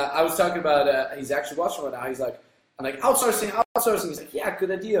 I was talking about. He's actually watching right now. He's like, I'm like outsourcing. He's like, yeah, good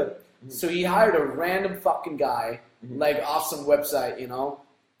idea. So he hired a random fucking guy, like off some website,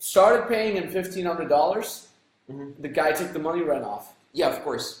 started paying him $1,500. The guy took the money, ran off. Yeah, of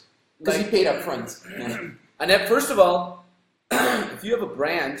course. Because he paid up front. Yeah. And then, first of all, if you have a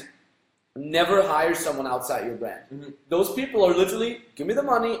brand, never hire someone outside your brand. Those people are literally, give me the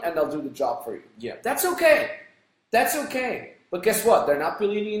money and they'll do the job for you. Yeah. That's okay. That's okay. But guess what? They're not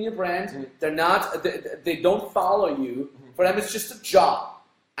believing in your brand. They're not, they don't follow you. For them, it's just a job.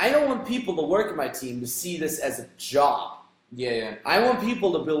 I don't want people to work in my team to see this as a job. Yeah. I want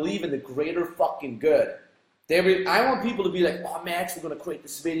people to believe in the greater fucking good. I want people to be like, oh, Max, we're going to create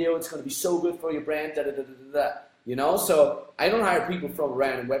this video. It's going to be so good for your brand. So I don't hire people from a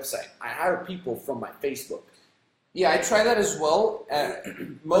random website. I hire people from my Facebook. Yeah, I try that as well.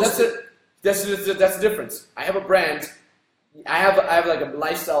 That's the difference. I have a brand. I have like a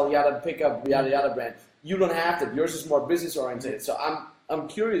lifestyle yada brand. You don't have that. Yours is more business oriented. So I'm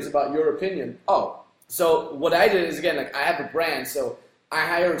curious about your opinion. So what I did is, again, like I have a brand, so I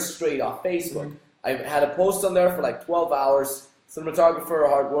hired straight off Facebook. I had a post on there for like 12 hours. Cinematographer,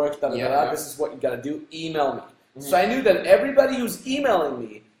 hard work, This is what you got to do. Email me. So I knew that everybody who's emailing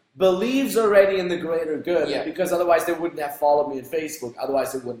me believes already in the greater good, because otherwise they wouldn't have followed me on Facebook.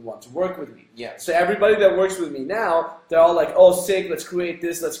 Otherwise they wouldn't want to work with me. Yeah. So everybody that works with me now, they're all like, oh, sick, let's create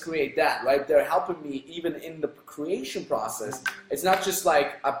this, let's create that, right? They're helping me even in the creation process. It's not just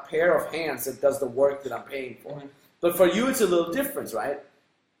like a pair of hands that does the work that I'm paying for. But for you, it's a little different, right?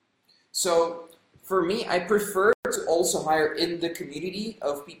 So for me, I prefer to also hire in the community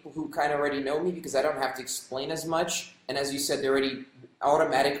of people who kind of already know me, because I don't have to explain as much. And as you said, they're already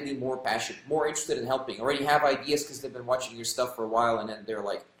automatically more passionate, more interested in helping, already have ideas because they've been watching your stuff for a while, and then they're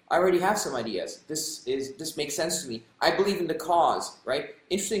like, I already have some ideas. This makes sense to me. I believe in the cause, right?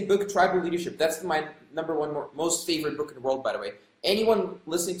 Interesting book, Tribal Leadership. That's my number one most favorite book in the world, by the way. Anyone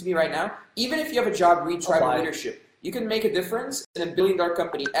listening to me right now, even if you have a job, read Tribal Leadership. You can make a difference in a billion-dollar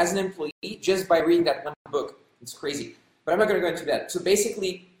company as an employee just by reading that one book. It's crazy. But I'm not going to go into that. So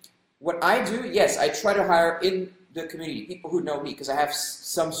basically, what I do, yes, I try to hire in the community, people who know me, because I have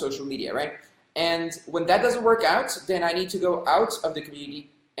some social media, right? And when that doesn't work out, then I need to go out of the community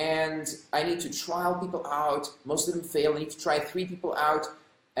and I need to trial people out. Most of them fail. I need to try 3 people out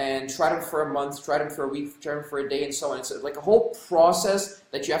and try them for a month, try them for a week, try them for a day, and so on. It's like a whole process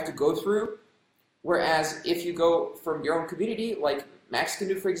that you have to go through. Whereas if you go from your own community, like Max can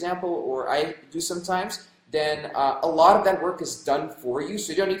do, for example, or I do sometimes, then a lot of that work is done for you.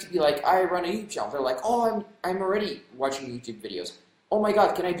 So you don't need to be like, I run a YouTube channel. They're like, oh, I'm already watching YouTube videos. Oh my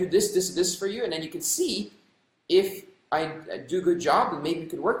God, can I do this for you? And then you can see if I do a good job, then maybe we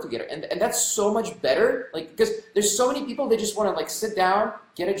could work together. And that's so much better, like, because there's so many people, they just want to like sit down,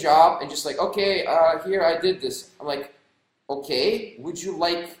 get a job, and just like, okay, here, I did this. I'm like, okay, would you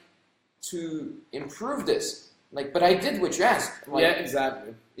like to improve this? Like, but I did what you asked. Like, yeah,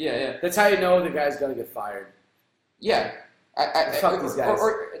 exactly. Yeah. That's how you know the guy's gonna get fired. Yeah. Fuck these guys.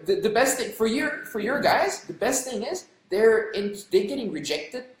 Or the best thing for your guys, the best thing is they're getting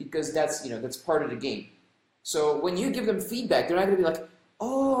rejected because that's part of the game. So when you give them feedback, they're not gonna be like,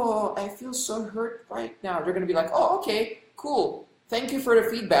 oh, I feel so hurt right now. They're gonna be like, oh, okay, cool. Thank you for the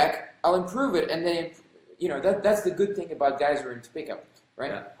feedback. I'll improve it, and then that's the good thing about guys who are into pickup,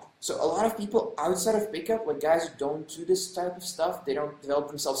 right? Yeah. So a lot of people outside of pickup, like guys who don't do this type of stuff, they don't develop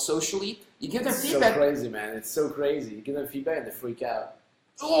themselves socially. You give them feedback. It's so crazy, man. It's so crazy. You give them feedback and they freak out.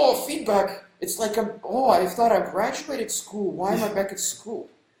 Oh, feedback. It's like, I thought I graduated school. Why am I back at school?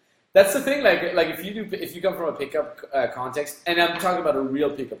 That's the thing. Like if you come from a pickup context, and I'm talking about a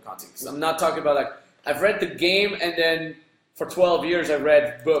real pickup context. I'm not talking about like I've read the game and then for 12 years I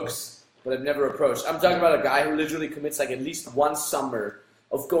read books, but I've never approached. I'm talking about a guy who literally commits like at least one summer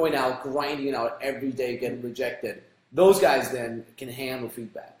of going out, grinding it out every day, getting rejected. Those guys then can handle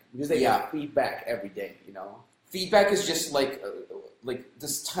feedback because they get feedback every day, feedback is just like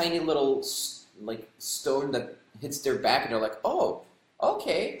this tiny little stone that hits their back, and they're like, oh,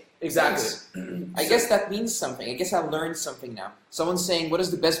 okay. Exactly. I guess that means something. I guess I learned something now. Someone's saying, what is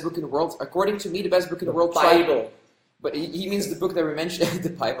the best book in the world? According to me, the best book in the world, Bible. But he means the book that we mentioned,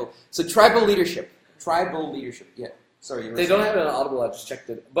 the Bible. So tribal leadership. Tribal leadership, yeah. Sorry. They don't have it on Audible, I just checked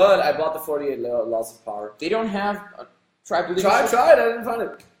it. But I bought the 48 Laws of Power. They don't have tribal leadership? Try it, I didn't find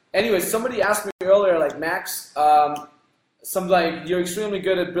it. Anyway, somebody asked me earlier, like, Max, you're extremely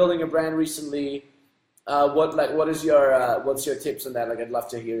good at building a brand recently. What's your tips on that? Like, I'd love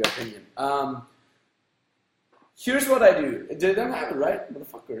to hear your opinion. Here's what I do. They don't have it, right,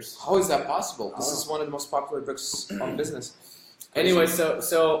 motherfuckers? How is that possible? This is one of the most popular books on business. Anyway,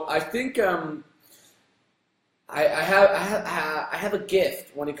 so I think I have a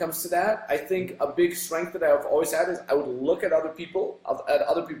gift when it comes to that. I think a big strength that I've always had is I would look at other people's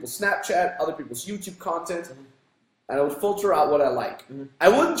Snapchat, other people's YouTube content. Mm-hmm. And I would filter out what I like. Mm-hmm. I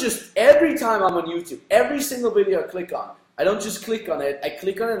wouldn't just, every time I'm on YouTube, every single video I click on, I don't just click on it. I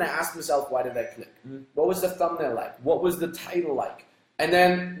click on it and I ask myself, why did I click? Mm-hmm. What was the thumbnail like? What was the title like? And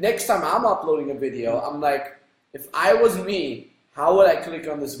then next time I'm uploading a video, I'm like, if I was me, how would I click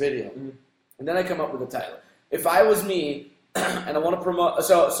on this video? Mm-hmm. And then I come up with a title. If I was me and I want to promote,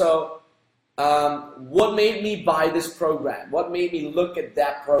 what made me buy this program? What made me look at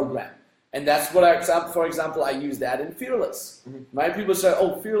that program? And that's what for example, I use that in Fearless. Mm-hmm. Right? People say,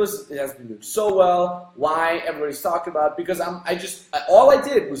 oh, Fearless, it has been doing so well. Why? Everybody's talking about it. Because all I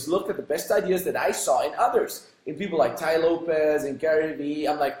did was look at the best ideas that I saw in others. In people like Tai Lopez and Gary Vee.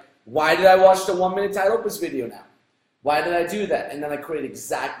 I'm like, why did I watch the 1-minute Tai Lopez video now? Why did I do that? And then I create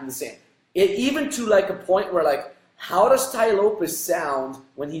exactly the same. Even to like a point where like, how does Tai Lopez sound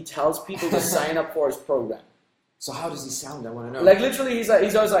when he tells people to sign up for his program? So how does he sound? I want to know. Like literally, he's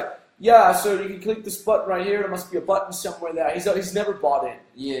always like, yeah, so you can click this button right here. There must be a button somewhere there. He's never bought in.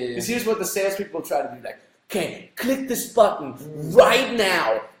 Yeah. Because here's what the salespeople try to do. Like, okay, click this button right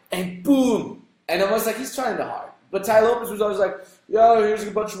now, and boom. And I was like, he's trying to hard. But Tai Lopez was always like, yo, here's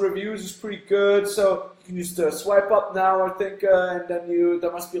a bunch of reviews. It's pretty good. So you can just swipe up now, I think, and then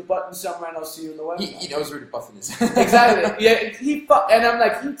there must be a button somewhere, and I'll see you in the website. He knows where the button is. Exactly. Yeah. And I'm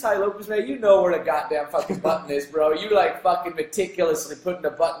like, you Tai Lopez, man, you know where the goddamn fucking button is, bro. You like fucking meticulously putting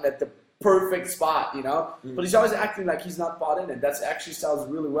the button at the perfect spot, you know. Mm. But he's always acting like he's not bought in, and that actually sounds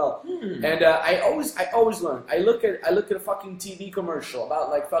really well. Mm. And I always learn. I look at a fucking TV commercial about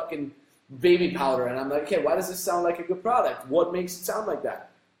like fucking baby powder, and I'm like, okay, why does this sound like a good product? What makes it sound like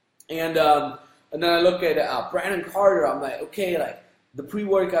that? And then I look at Brandon Carter. I'm like, okay, like the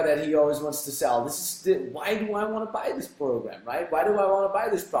pre-workout that he always wants to sell. Why do I want to buy this program, right? Why do I want to buy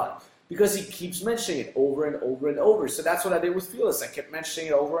this product? Because he keeps mentioning it over and over and over. So that's what I did with Fearless. I kept mentioning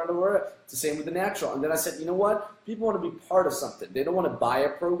it over and over. It's the same with the Natural. And then I said, you know what? People want to be part of something. They don't want to buy a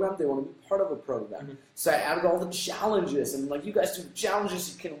program. They want to be part of a program. Mm-hmm. So I added all the challenges. And like, you guys do the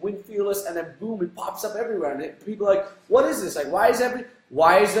challenges. You can win Fearless. And then boom, it pops up everywhere. And people are like, what is this? Like, why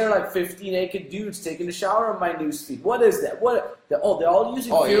is there like 50 naked dudes taking a shower on my newsfeed? What is that? They're all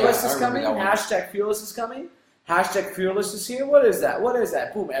using Fearless is coming. Hashtag Fearless is coming. Hashtag Fearless is here. What is that? What is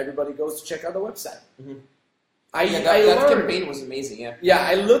that? Boom! Everybody goes to check out the website. Mm-hmm. That campaign was amazing. Yeah. Yeah,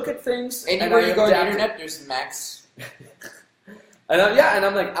 I look at things. Anywhere you go on the internet, there's Max. and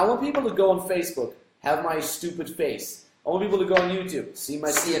I'm like, I want people to go on Facebook, have my stupid face. I want people to go on YouTube, see my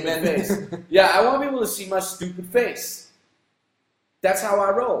stupid face. Yeah, I want people to see my stupid face. That's how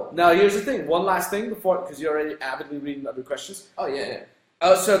I roll. Now, here's the thing. One last thing because you're already avidly reading other questions. Oh yeah.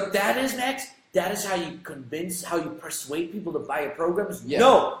 So that is next. That is how you persuade people to buy your programs? Yeah.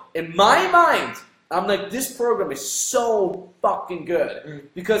 No. In my mind, I'm like, this program is so fucking good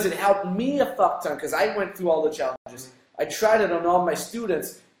because it helped me a fuck ton because I went through all the challenges. I tried it on all my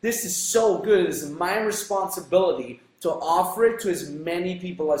students. This is so good. It is my responsibility to offer it to as many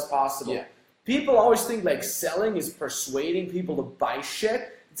people as possible. Yeah. People always think like selling is persuading people to buy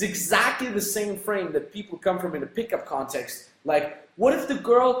shit. It's exactly the same frame that people come from in a pickup context. Like, what if the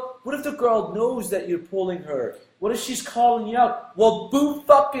girl knows that you're pulling her? What if she's calling you out? Well, boo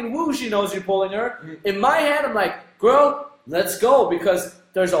fucking woo, she knows you're pulling her. Mm-hmm. In my head, I'm like, girl, let's go, because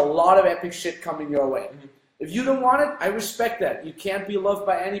there's a lot of epic shit coming your way. Mm-hmm. If you don't want it, I respect that. You can't be loved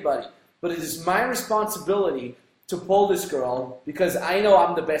by anybody. But it is my responsibility to pull this girl because I know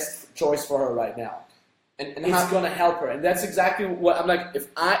I'm the best choice for her right now. And it's going to help her. And that's exactly what I'm like. If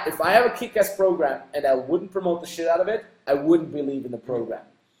I have a kick-ass program and I wouldn't promote the shit out of it, I wouldn't believe in the program.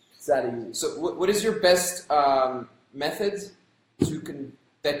 It's that easy. So what is your best method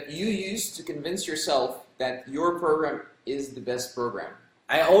that you use to convince yourself that your program is the best program?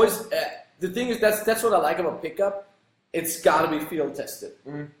 I always, the thing is, that's what I like about pickup. It's got to be field tested.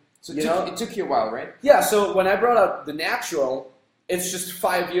 Mm-hmm. So it took you a while, right? Yeah. So when I brought out the natural, it's just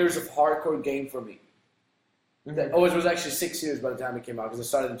 5 years of hardcore game for me. Mm-hmm. Oh, it was actually 6 years by the time it came out because I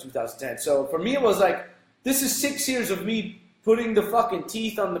started in 2010. So for me, it was like, this is 6 years of me putting the fucking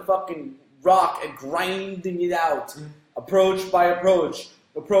teeth on the fucking rock and grinding it out, approach by approach,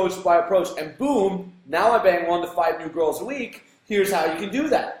 and boom, now I bang 1 to 5 new girls a week. Here's how you can do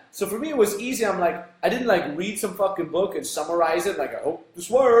that. So for me, it was easy. I'm like, I didn't like read some fucking book and summarize it. Like, I hope this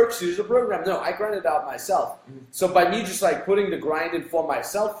works. Here's the program. No, I grinded it out myself. So by me just like putting the grind in for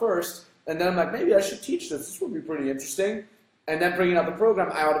myself first, and then I'm like, maybe I should teach this. This would be pretty interesting. And then bringing out the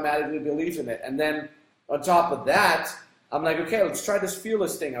program, I automatically believed in it. And then on top of that, I'm like, okay, let's try this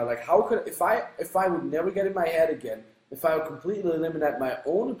fearless thing. I was like, how could, if I would never get in my head again, if I would completely eliminate my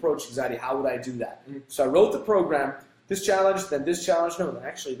own approach anxiety, how would I do that? So I wrote the program, this challenge, then this challenge, no, then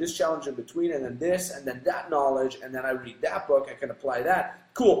actually this challenge in between, and then this, and then that knowledge, and then I read that book, I can apply that.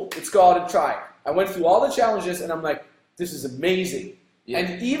 Cool, let's go out and try. I went through all the challenges, and I'm like, this is amazing. Yeah.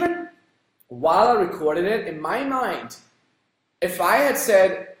 And even while I recorded it, in my mind, if I had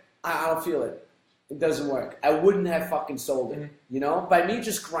said, I don't feel it, it doesn't work, I wouldn't have fucking sold it, you know? By me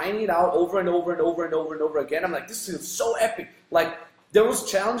just grinding it out over and over and over and over and over again, I'm like, this is so epic. Like, there was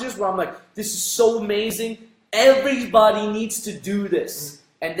challenges where I'm like, this is so amazing, everybody needs to do this.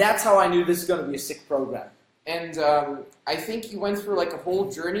 And that's how I knew this is going to be a sick program. And I think you went through like a whole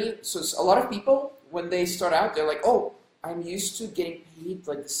journey. So a lot of people, when they start out, they're like, oh, I'm used to getting paid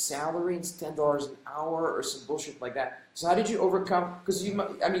like the salary is $10 an hour or some bullshit like that. So how did you overcome? Because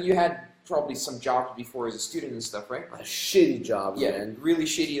you had probably some jobs before as a student and stuff, right? A shitty job, yeah, man. Really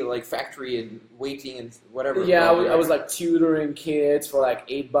shitty, like factory and waiting and whatever. Yeah, I was like tutoring kids for like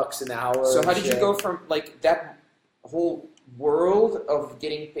 $8 an hour. So how did you go from like that whole world of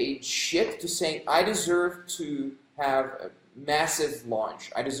getting paid shit to saying I deserve to have a massive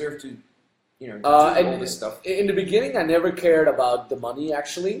launch? I deserve to, do all this stuff. In the beginning, I never cared about the money.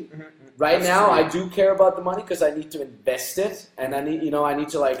 Actually, right That's now, true. I do care about the money because I need to invest it, and I need, I need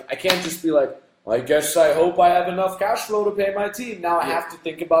to like. I can't just be like, I guess I hope I have enough cash flow to pay my team. Now I have to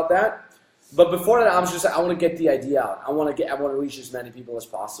think about that. But before that, I was just like, I want to get the idea out. I want to reach as many people as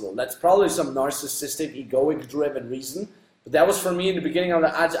possible. That's probably some narcissistic, egoic-driven reason. But that was for me in the beginning.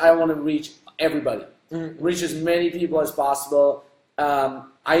 I want to reach everybody, reach as many people as possible.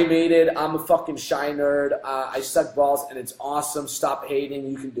 I made it. I'm a fucking shy nerd. I suck balls, and it's awesome. Stop hating.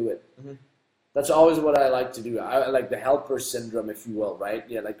 You can do it. That's always what I like to do. I like the helper syndrome, if you will, right?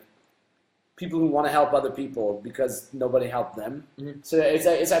 Yeah, like people who want to help other people because nobody helped them. So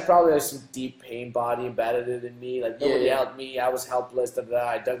it's like probably like some deep pain body embedded in me. Like nobody helped me. I was helpless.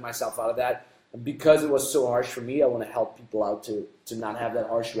 I dug myself out of that. And because it was so harsh for me, I want to help people out to not have that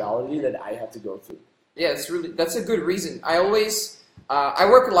harsh reality that I have to go through. Yeah, that's a good reason. I always I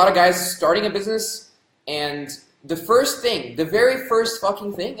work with a lot of guys starting a business, and the very first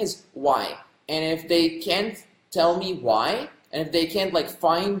fucking thing is why. And if they can't tell me why, and if they can't like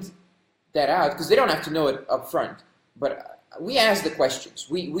find that out, because they don't have to know it up front, but we ask the questions.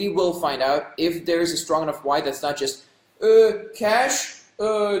 We will find out if there's a strong enough why that's not just cash,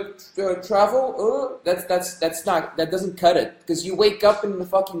 travel. That doesn't cut it. Because you wake up in the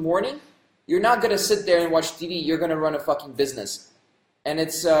fucking morning, you're not gonna sit there and watch TV. You're gonna run a fucking business. And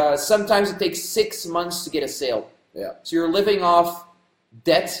it's sometimes it takes 6 months to get a sale. Yeah. So you're living off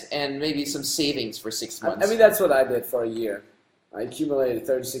debt and maybe some savings for 6 months. I mean, that's what I did for a year. I accumulated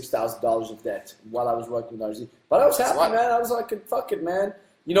 $36,000 of debt while I was working with RZ. But I was happy, man. I was like, fuck it, man.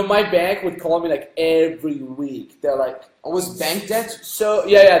 My bank would call me like every week. They're like, "Oh, was bank debt?" So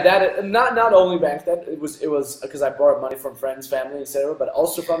yeah, that not only bank debt. It was because I borrowed money from friends, family, etc., but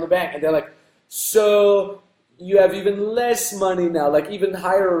also from the bank. And they're like, so you have even less money now, like even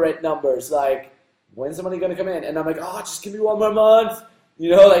higher rent numbers. Like, when's the money gonna come in? And I'm like, oh, just give me 1 more month.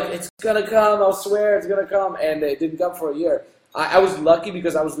 Like it's gonna come. I'll swear it's gonna come. And it didn't come for a year. I was lucky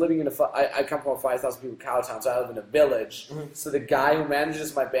because I was living in I come from a 5,000 people cow town, so I live in a village. So the guy who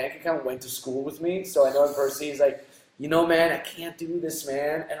manages my bank account went to school with me, so I know him personally. He's like, man, I can't do this,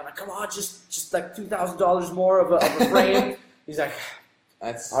 man. And I'm like, come on, just like $2,000 more of a frame. He's like,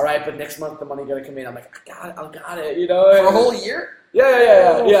 that's all right, but next month the money gonna come in. I'm like, I got it, For a whole year?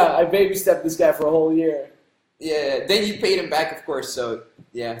 Yeah. I baby stepped this guy for a whole year. Yeah, then you paid him back, of course, so,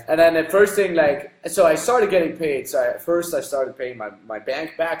 yeah. And then the first thing, so I started getting paid. So first I started paying my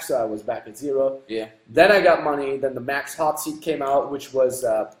bank back, so I was back at zero. Yeah. Then I got money. Then the Max Hot Seat came out, which was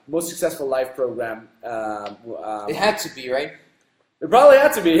most successful life program. It had to be, right? It probably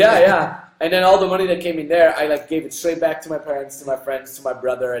had to be, yeah. And then all the money that came in there, I gave it straight back to my parents, to my friends, to my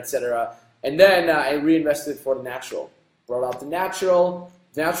brother, etc. And then I reinvested for the natural. Brought out the natural.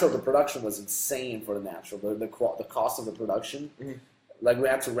 The production was insane for the natural. The cost of the production. Mm-hmm. Like we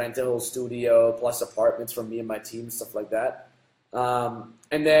had to rent a whole studio plus apartments for me and my team, stuff like that.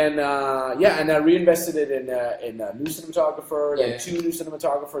 And then I reinvested it in a new cinematographer, then 2 new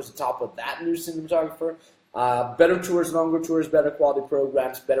cinematographers on top of that new cinematographer. Better tours, longer tours, better quality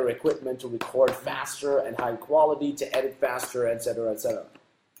programs, better equipment to record faster and high quality, to edit faster, etc., etc.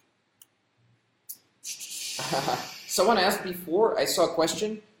 Someone asked before, I saw a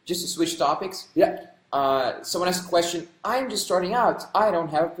question, just to switch topics. Yeah. Someone asked a question, I'm just starting out, I don't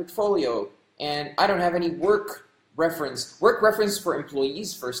have a portfolio, and I don't have any work reference. Work reference for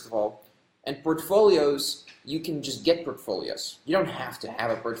employees, first of all, and portfolios, you can just get portfolios. You don't have to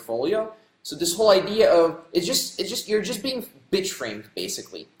have a portfolio. So this whole idea of, you're just being bitch framed,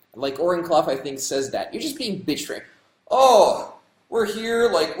 basically. Like Oren Clough, I think, says that. You're just being bitch framed. Oh, we're here,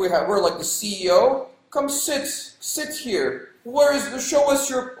 like, we're like the CEO. Come sit here. Show us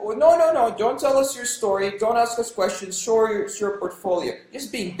your, no, don't tell us your story, don't ask us questions, show your portfolio.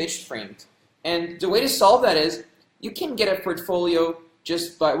 Just being bitch framed. And the way to solve that is, you can get a portfolio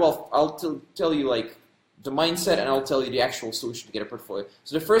just by, well, I'll tell you like the mindset and I'll tell you the actual solution to get a portfolio.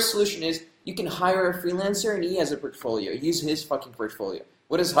 So the first solution is, you can hire a freelancer and he has a portfolio. Use his fucking portfolio.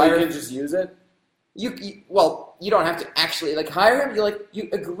 What is hire? You can just use it? You don't have to actually like hire him. You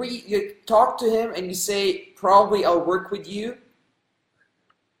agree, you talk to him, and you say probably I'll work with you,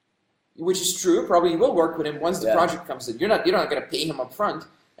 which is true. Probably you will work with him once the project comes in. You're not gonna pay him up front,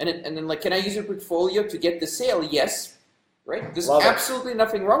 and then like, can I use your portfolio to get the sale? Yes, right. There's absolutely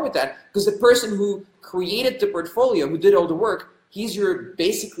nothing wrong with that, because the person who created the portfolio, who did all the work, he's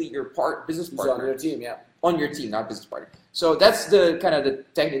basically your business partner. He's on your team, yeah. On your team, not business partner. So that's the kind of the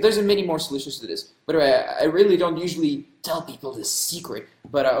technique. There's many more solutions to this. But I really don't usually tell people this secret.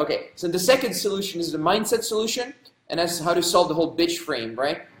 But okay, so the second solution is the mindset solution, and that's how to solve the whole bitch frame,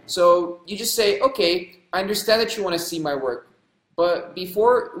 right? So you just say, okay, I understand that you want to see my work, but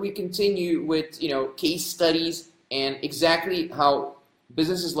before we continue with case studies and exactly how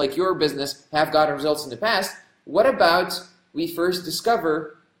businesses like your business have gotten results in the past, what about we first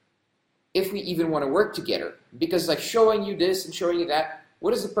discover if we even want to work together? Because like showing you this and showing you that,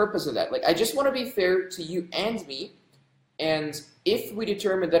 what is the purpose of that? Like, I just want to be fair to you and me, and if we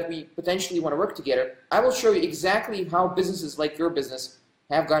determine that we potentially want to work together, I will show you exactly how businesses like your business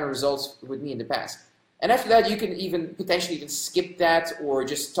have gotten results with me in the past. And after that, you can potentially even skip that or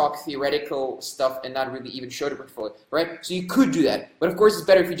just talk theoretical stuff and not really even show the portfolio, right? So you could do that. But of course, it's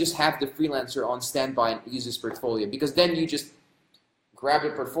better if you just have the freelancer on standby and use his portfolio, because then you just grab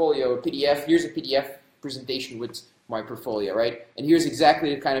a portfolio, a PDF, here's a PDF presentation with my portfolio, right? And here's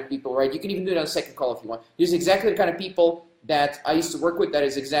exactly the kind of people, right? You can even do it on a second call if you want. Here's exactly the kind of people that I used to work with that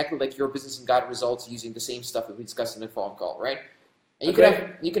is exactly like your business and got results using the same stuff that we discussed in the phone call, right? And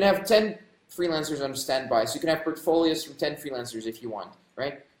you can have 10 freelancers on standby, so you can have portfolios from 10 freelancers if you want,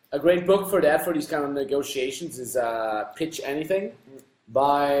 right? A great book for that, for these kind of negotiations, is Pitch Anything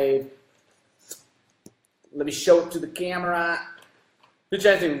by, let me show it to the camera. Pitch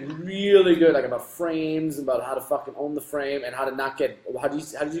Anything, really good, like about frames, about how to fucking own the frame, and how to not get, how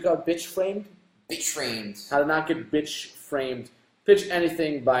did you call it, bitch framed? Bitch framed. How to not get bitch framed. Pitch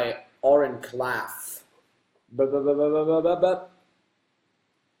Anything by Oren Clough.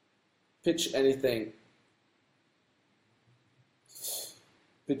 Pitch Anything.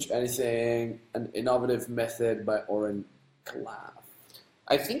 Pitch Anything, an innovative method by Oren Clough.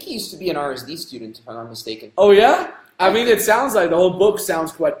 I think he used to be an RSD student, if I'm not mistaken. Oh yeah? I mean, it sounds like the whole book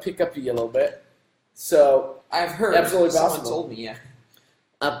sounds quite pick-up-y a little bit. So, I've heard. Absolutely Someone possible. told me, yeah.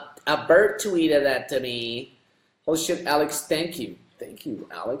 A bird tweeted that to me. Holy shit, Alex, thank you. Thank you,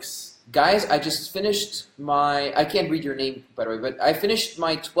 Alex. Guys, I just finished I can't read your name, by the way, but I finished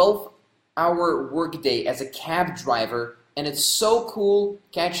my 12-hour workday as a cab driver, and it's so cool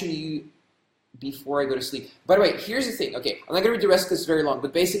catching you before I go to sleep. By the way, here's the thing. Okay, I'm not going to read the rest because it's very long,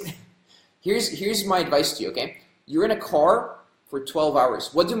 but basically, here's my advice to you, okay? You're in a car for 12 hours.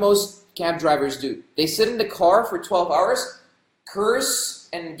 What do most cab drivers do? They sit in the car for 12 hours, curse,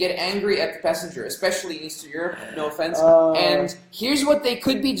 and get angry at the passenger, especially in Eastern Europe, no offense. And here's what they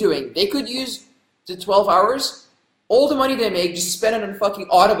could be doing. They could use the 12 hours, all the money they make, just spend it on fucking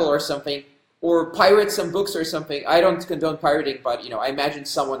Audible or something, or pirate some books or something. I don't condone pirating, but I imagine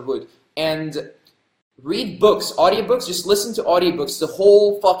someone would. And read books, audiobooks. Just listen to audiobooks the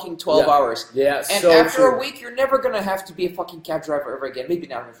whole fucking 12 hours. Yeah, And so after true. a week, you're never gonna have to be a fucking cab driver ever again. Maybe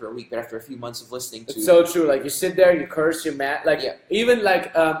not after a week, but after a few months of listening to. It's so true. Like you sit there, you curse, you're mad. Like even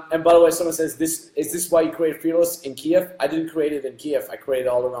like, and by the way, someone says, is this why you created Fearless in Kiev? I didn't create it in Kiev. I created it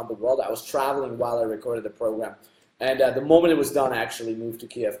all around the world. I was traveling while I recorded the program, and the moment it was done, I actually moved to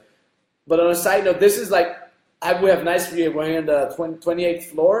Kiev. But on a side note, this is like we have nice view. We're on the 28th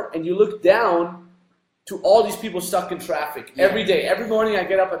floor, and you look down to all these people stuck in traffic every day. Every morning I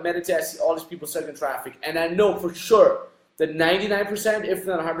get up and meditate, I see all these people stuck in traffic. And I know for sure that 99%, if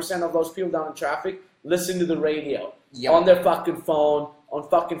not 100% of those people down in traffic listen to the radio on their fucking phone, on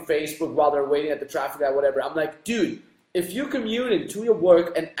fucking Facebook while they're waiting at the traffic light, whatever. I'm like, dude, if you commuted to your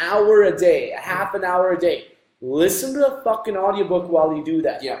work an hour a day, half an hour a day, listen to a fucking audiobook while you do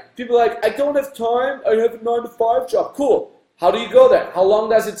that. People are like, I don't have time, I have a 9-to-5 job. Cool. How do you go there? How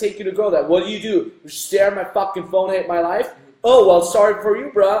long does it take you to go there? What do? You stare at my fucking phone, hate my life? Oh, well, sorry for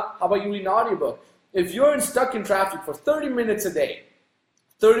you, bruh. How about you read an audiobook? If you're stuck in traffic for 30 minutes a day,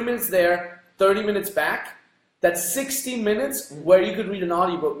 30 minutes there, 30 minutes back, that's 60 minutes where you could read an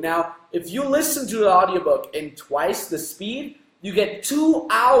audiobook. Now, if you listen to the audiobook in twice the speed, you get 2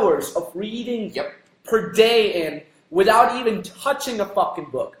 hours of reading per day in without even touching a fucking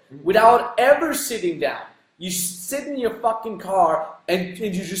book, without ever sitting down. You sit in your fucking car and you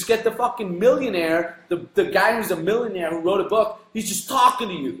just get the fucking millionaire, the guy who's a millionaire who wrote a book, he's just talking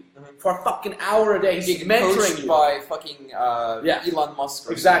to you for a fucking hour a day. He's mentoring you. By fucking Elon Musk.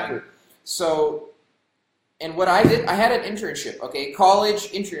 Or exactly. Something. So, and what I did, I had an internship,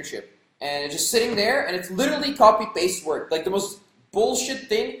 college internship. And it's just sitting there and it's literally copy-paste work. Like the most bullshit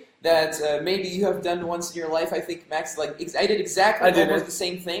thing that maybe you have done once in your life, I think, Max. Like I did exactly almost the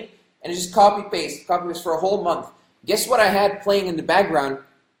same thing. And it's just copy-paste for a whole month. Guess what I had playing in the background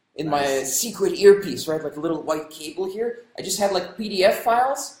in my secret earpiece, right? Like a little white cable here. I just had like PDF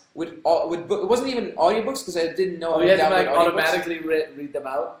files with it wasn't even audiobooks because I didn't know how to download audiobooks. Automatically read them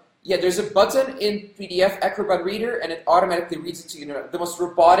out? Yeah, there's a button in PDF Acrobat Reader, and it automatically reads it to you. The most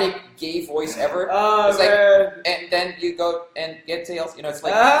robotic gay voice ever. Oh, it's man. Like, and then you go and get tails. It's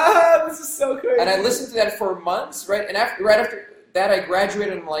like. This is so crazy. And I listened to that for months, right? And right after that, I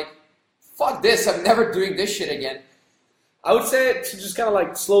graduated, and I'm like, fuck this, I'm never doing this shit again. I would say to just kind of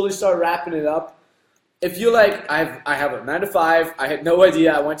like slowly start wrapping it up. If you like, I have a 9-to-5, I had no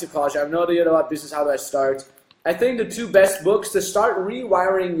idea, I went to college, I have no idea about business, how do I start? I think the 2 best books to start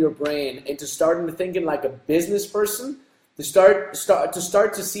rewiring your brain into starting thinking like a business person, to start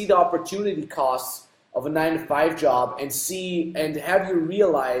to see the opportunity costs of a 9-to-5 job and have you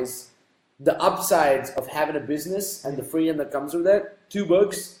realize the upsides of having a business and the freedom that comes with it. 2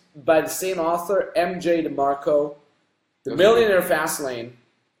 books by the same author, MJ DeMarco, The Millionaire Fastlane.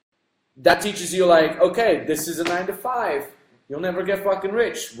 That teaches you like, okay, this is a 9-to-5. You'll never get fucking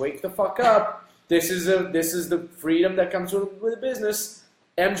rich. Wake the fuck up. This is the freedom that comes with a business.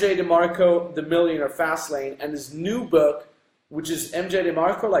 MJ DeMarco, The Millionaire Fastlane, and this new book, which is MJ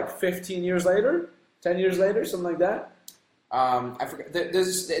DeMarco, like 15 years later, 10 years later, something like that. I forget.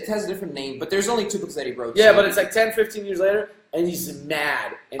 It has a different name, but there's only 2 books that he wrote. Yeah, but it's like 10, 15 years later, and he's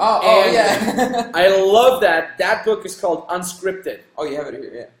mad. And yeah. I love that. That book is called Unscripted. Oh, you have it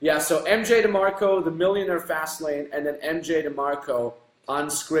here, yeah. Yeah, so MJ DeMarco, The Millionaire Fastlane, and then MJ DeMarco,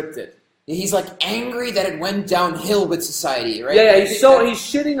 Unscripted. He's like angry that it went downhill with society, right? Yeah, he's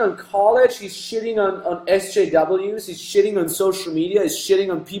shitting on college, he's shitting on SJWs, he's shitting on social media, he's shitting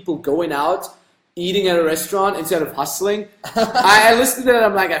on people going out, eating at a restaurant instead of hustling. I listened to that,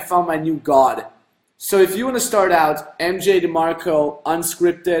 I'm like, I found my new god. So if you want to start out, MJ DeMarco,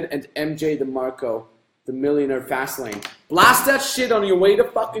 Unscripted, and MJ DeMarco, The Millionaire Fastlane. Blast that shit on your way to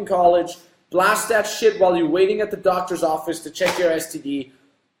fucking college. Blast that shit while you're waiting at the doctor's office to check your STD.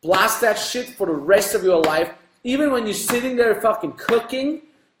 Blast that shit for the rest of your life. Even when you're sitting there fucking cooking,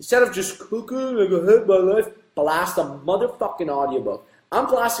 instead of just cooking like I hate my life, blast a motherfucking audiobook. I'm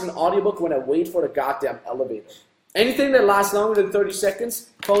blasting an audiobook when I wait for the goddamn elevator. Anything that lasts longer than 30 seconds,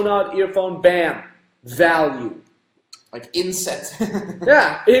 phone out, earphone, bam. Value. Like inset.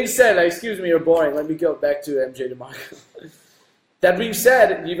 Yeah, inset. Excuse me, you're boring. Let me go back to MJ DeMarco. That being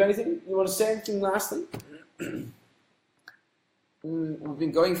said, do you have anything? You want to say anything lastly? We've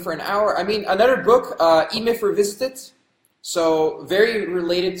been going for an hour. I mean, another book, E-Myth Revisited. So, very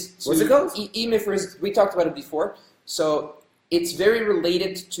related to... What's it called? E-Myth Revisited. We talked about it before. So, it's very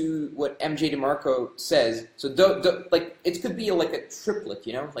related to what MJ DeMarco says. So, like, it could be like a triplet,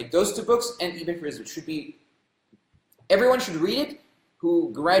 Like, those 2 books and E-Myth Revisited should be... Everyone should read it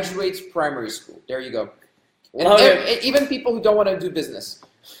who graduates primary school. There you go. And even people who don't want to do business.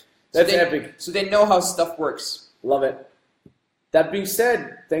 That's they, epic. So they know how stuff works. Love it. That being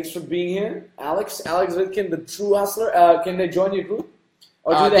said, thanks for being here, Alex Vitkin, the true hustler. Can they join your group,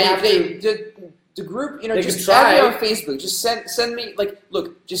 or do they have to? The group, They just can add me try. on Facebook. Just send me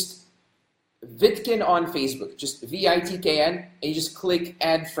look, just Vitkin on Facebook, just VITKN, and you just click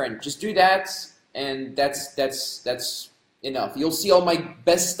add friend. Just do that, and that's enough. You'll see all my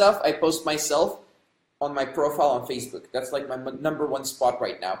best stuff I post myself on my profile on Facebook. That's like my number one spot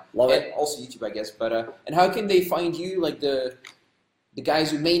right now. Love and it. Also YouTube, I guess. But and how can they find you? Like the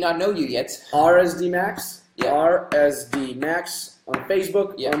guys who may not know you yet. RSD Max. Yeah. RSD Max on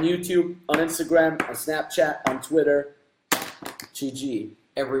Facebook, Yeah. on YouTube, on Instagram, on Snapchat, on Twitter. GG.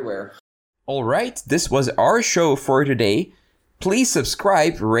 Everywhere. All right, this was our show for today. Please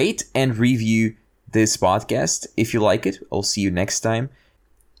subscribe, rate, and review this podcast if you like it. I'll see you next time.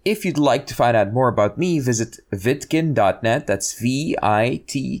 If you'd like to find out more about me, visit vitkin.net. That's VITKIN.net.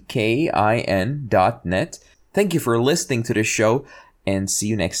 Thank you for listening to the show, and see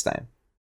you next time.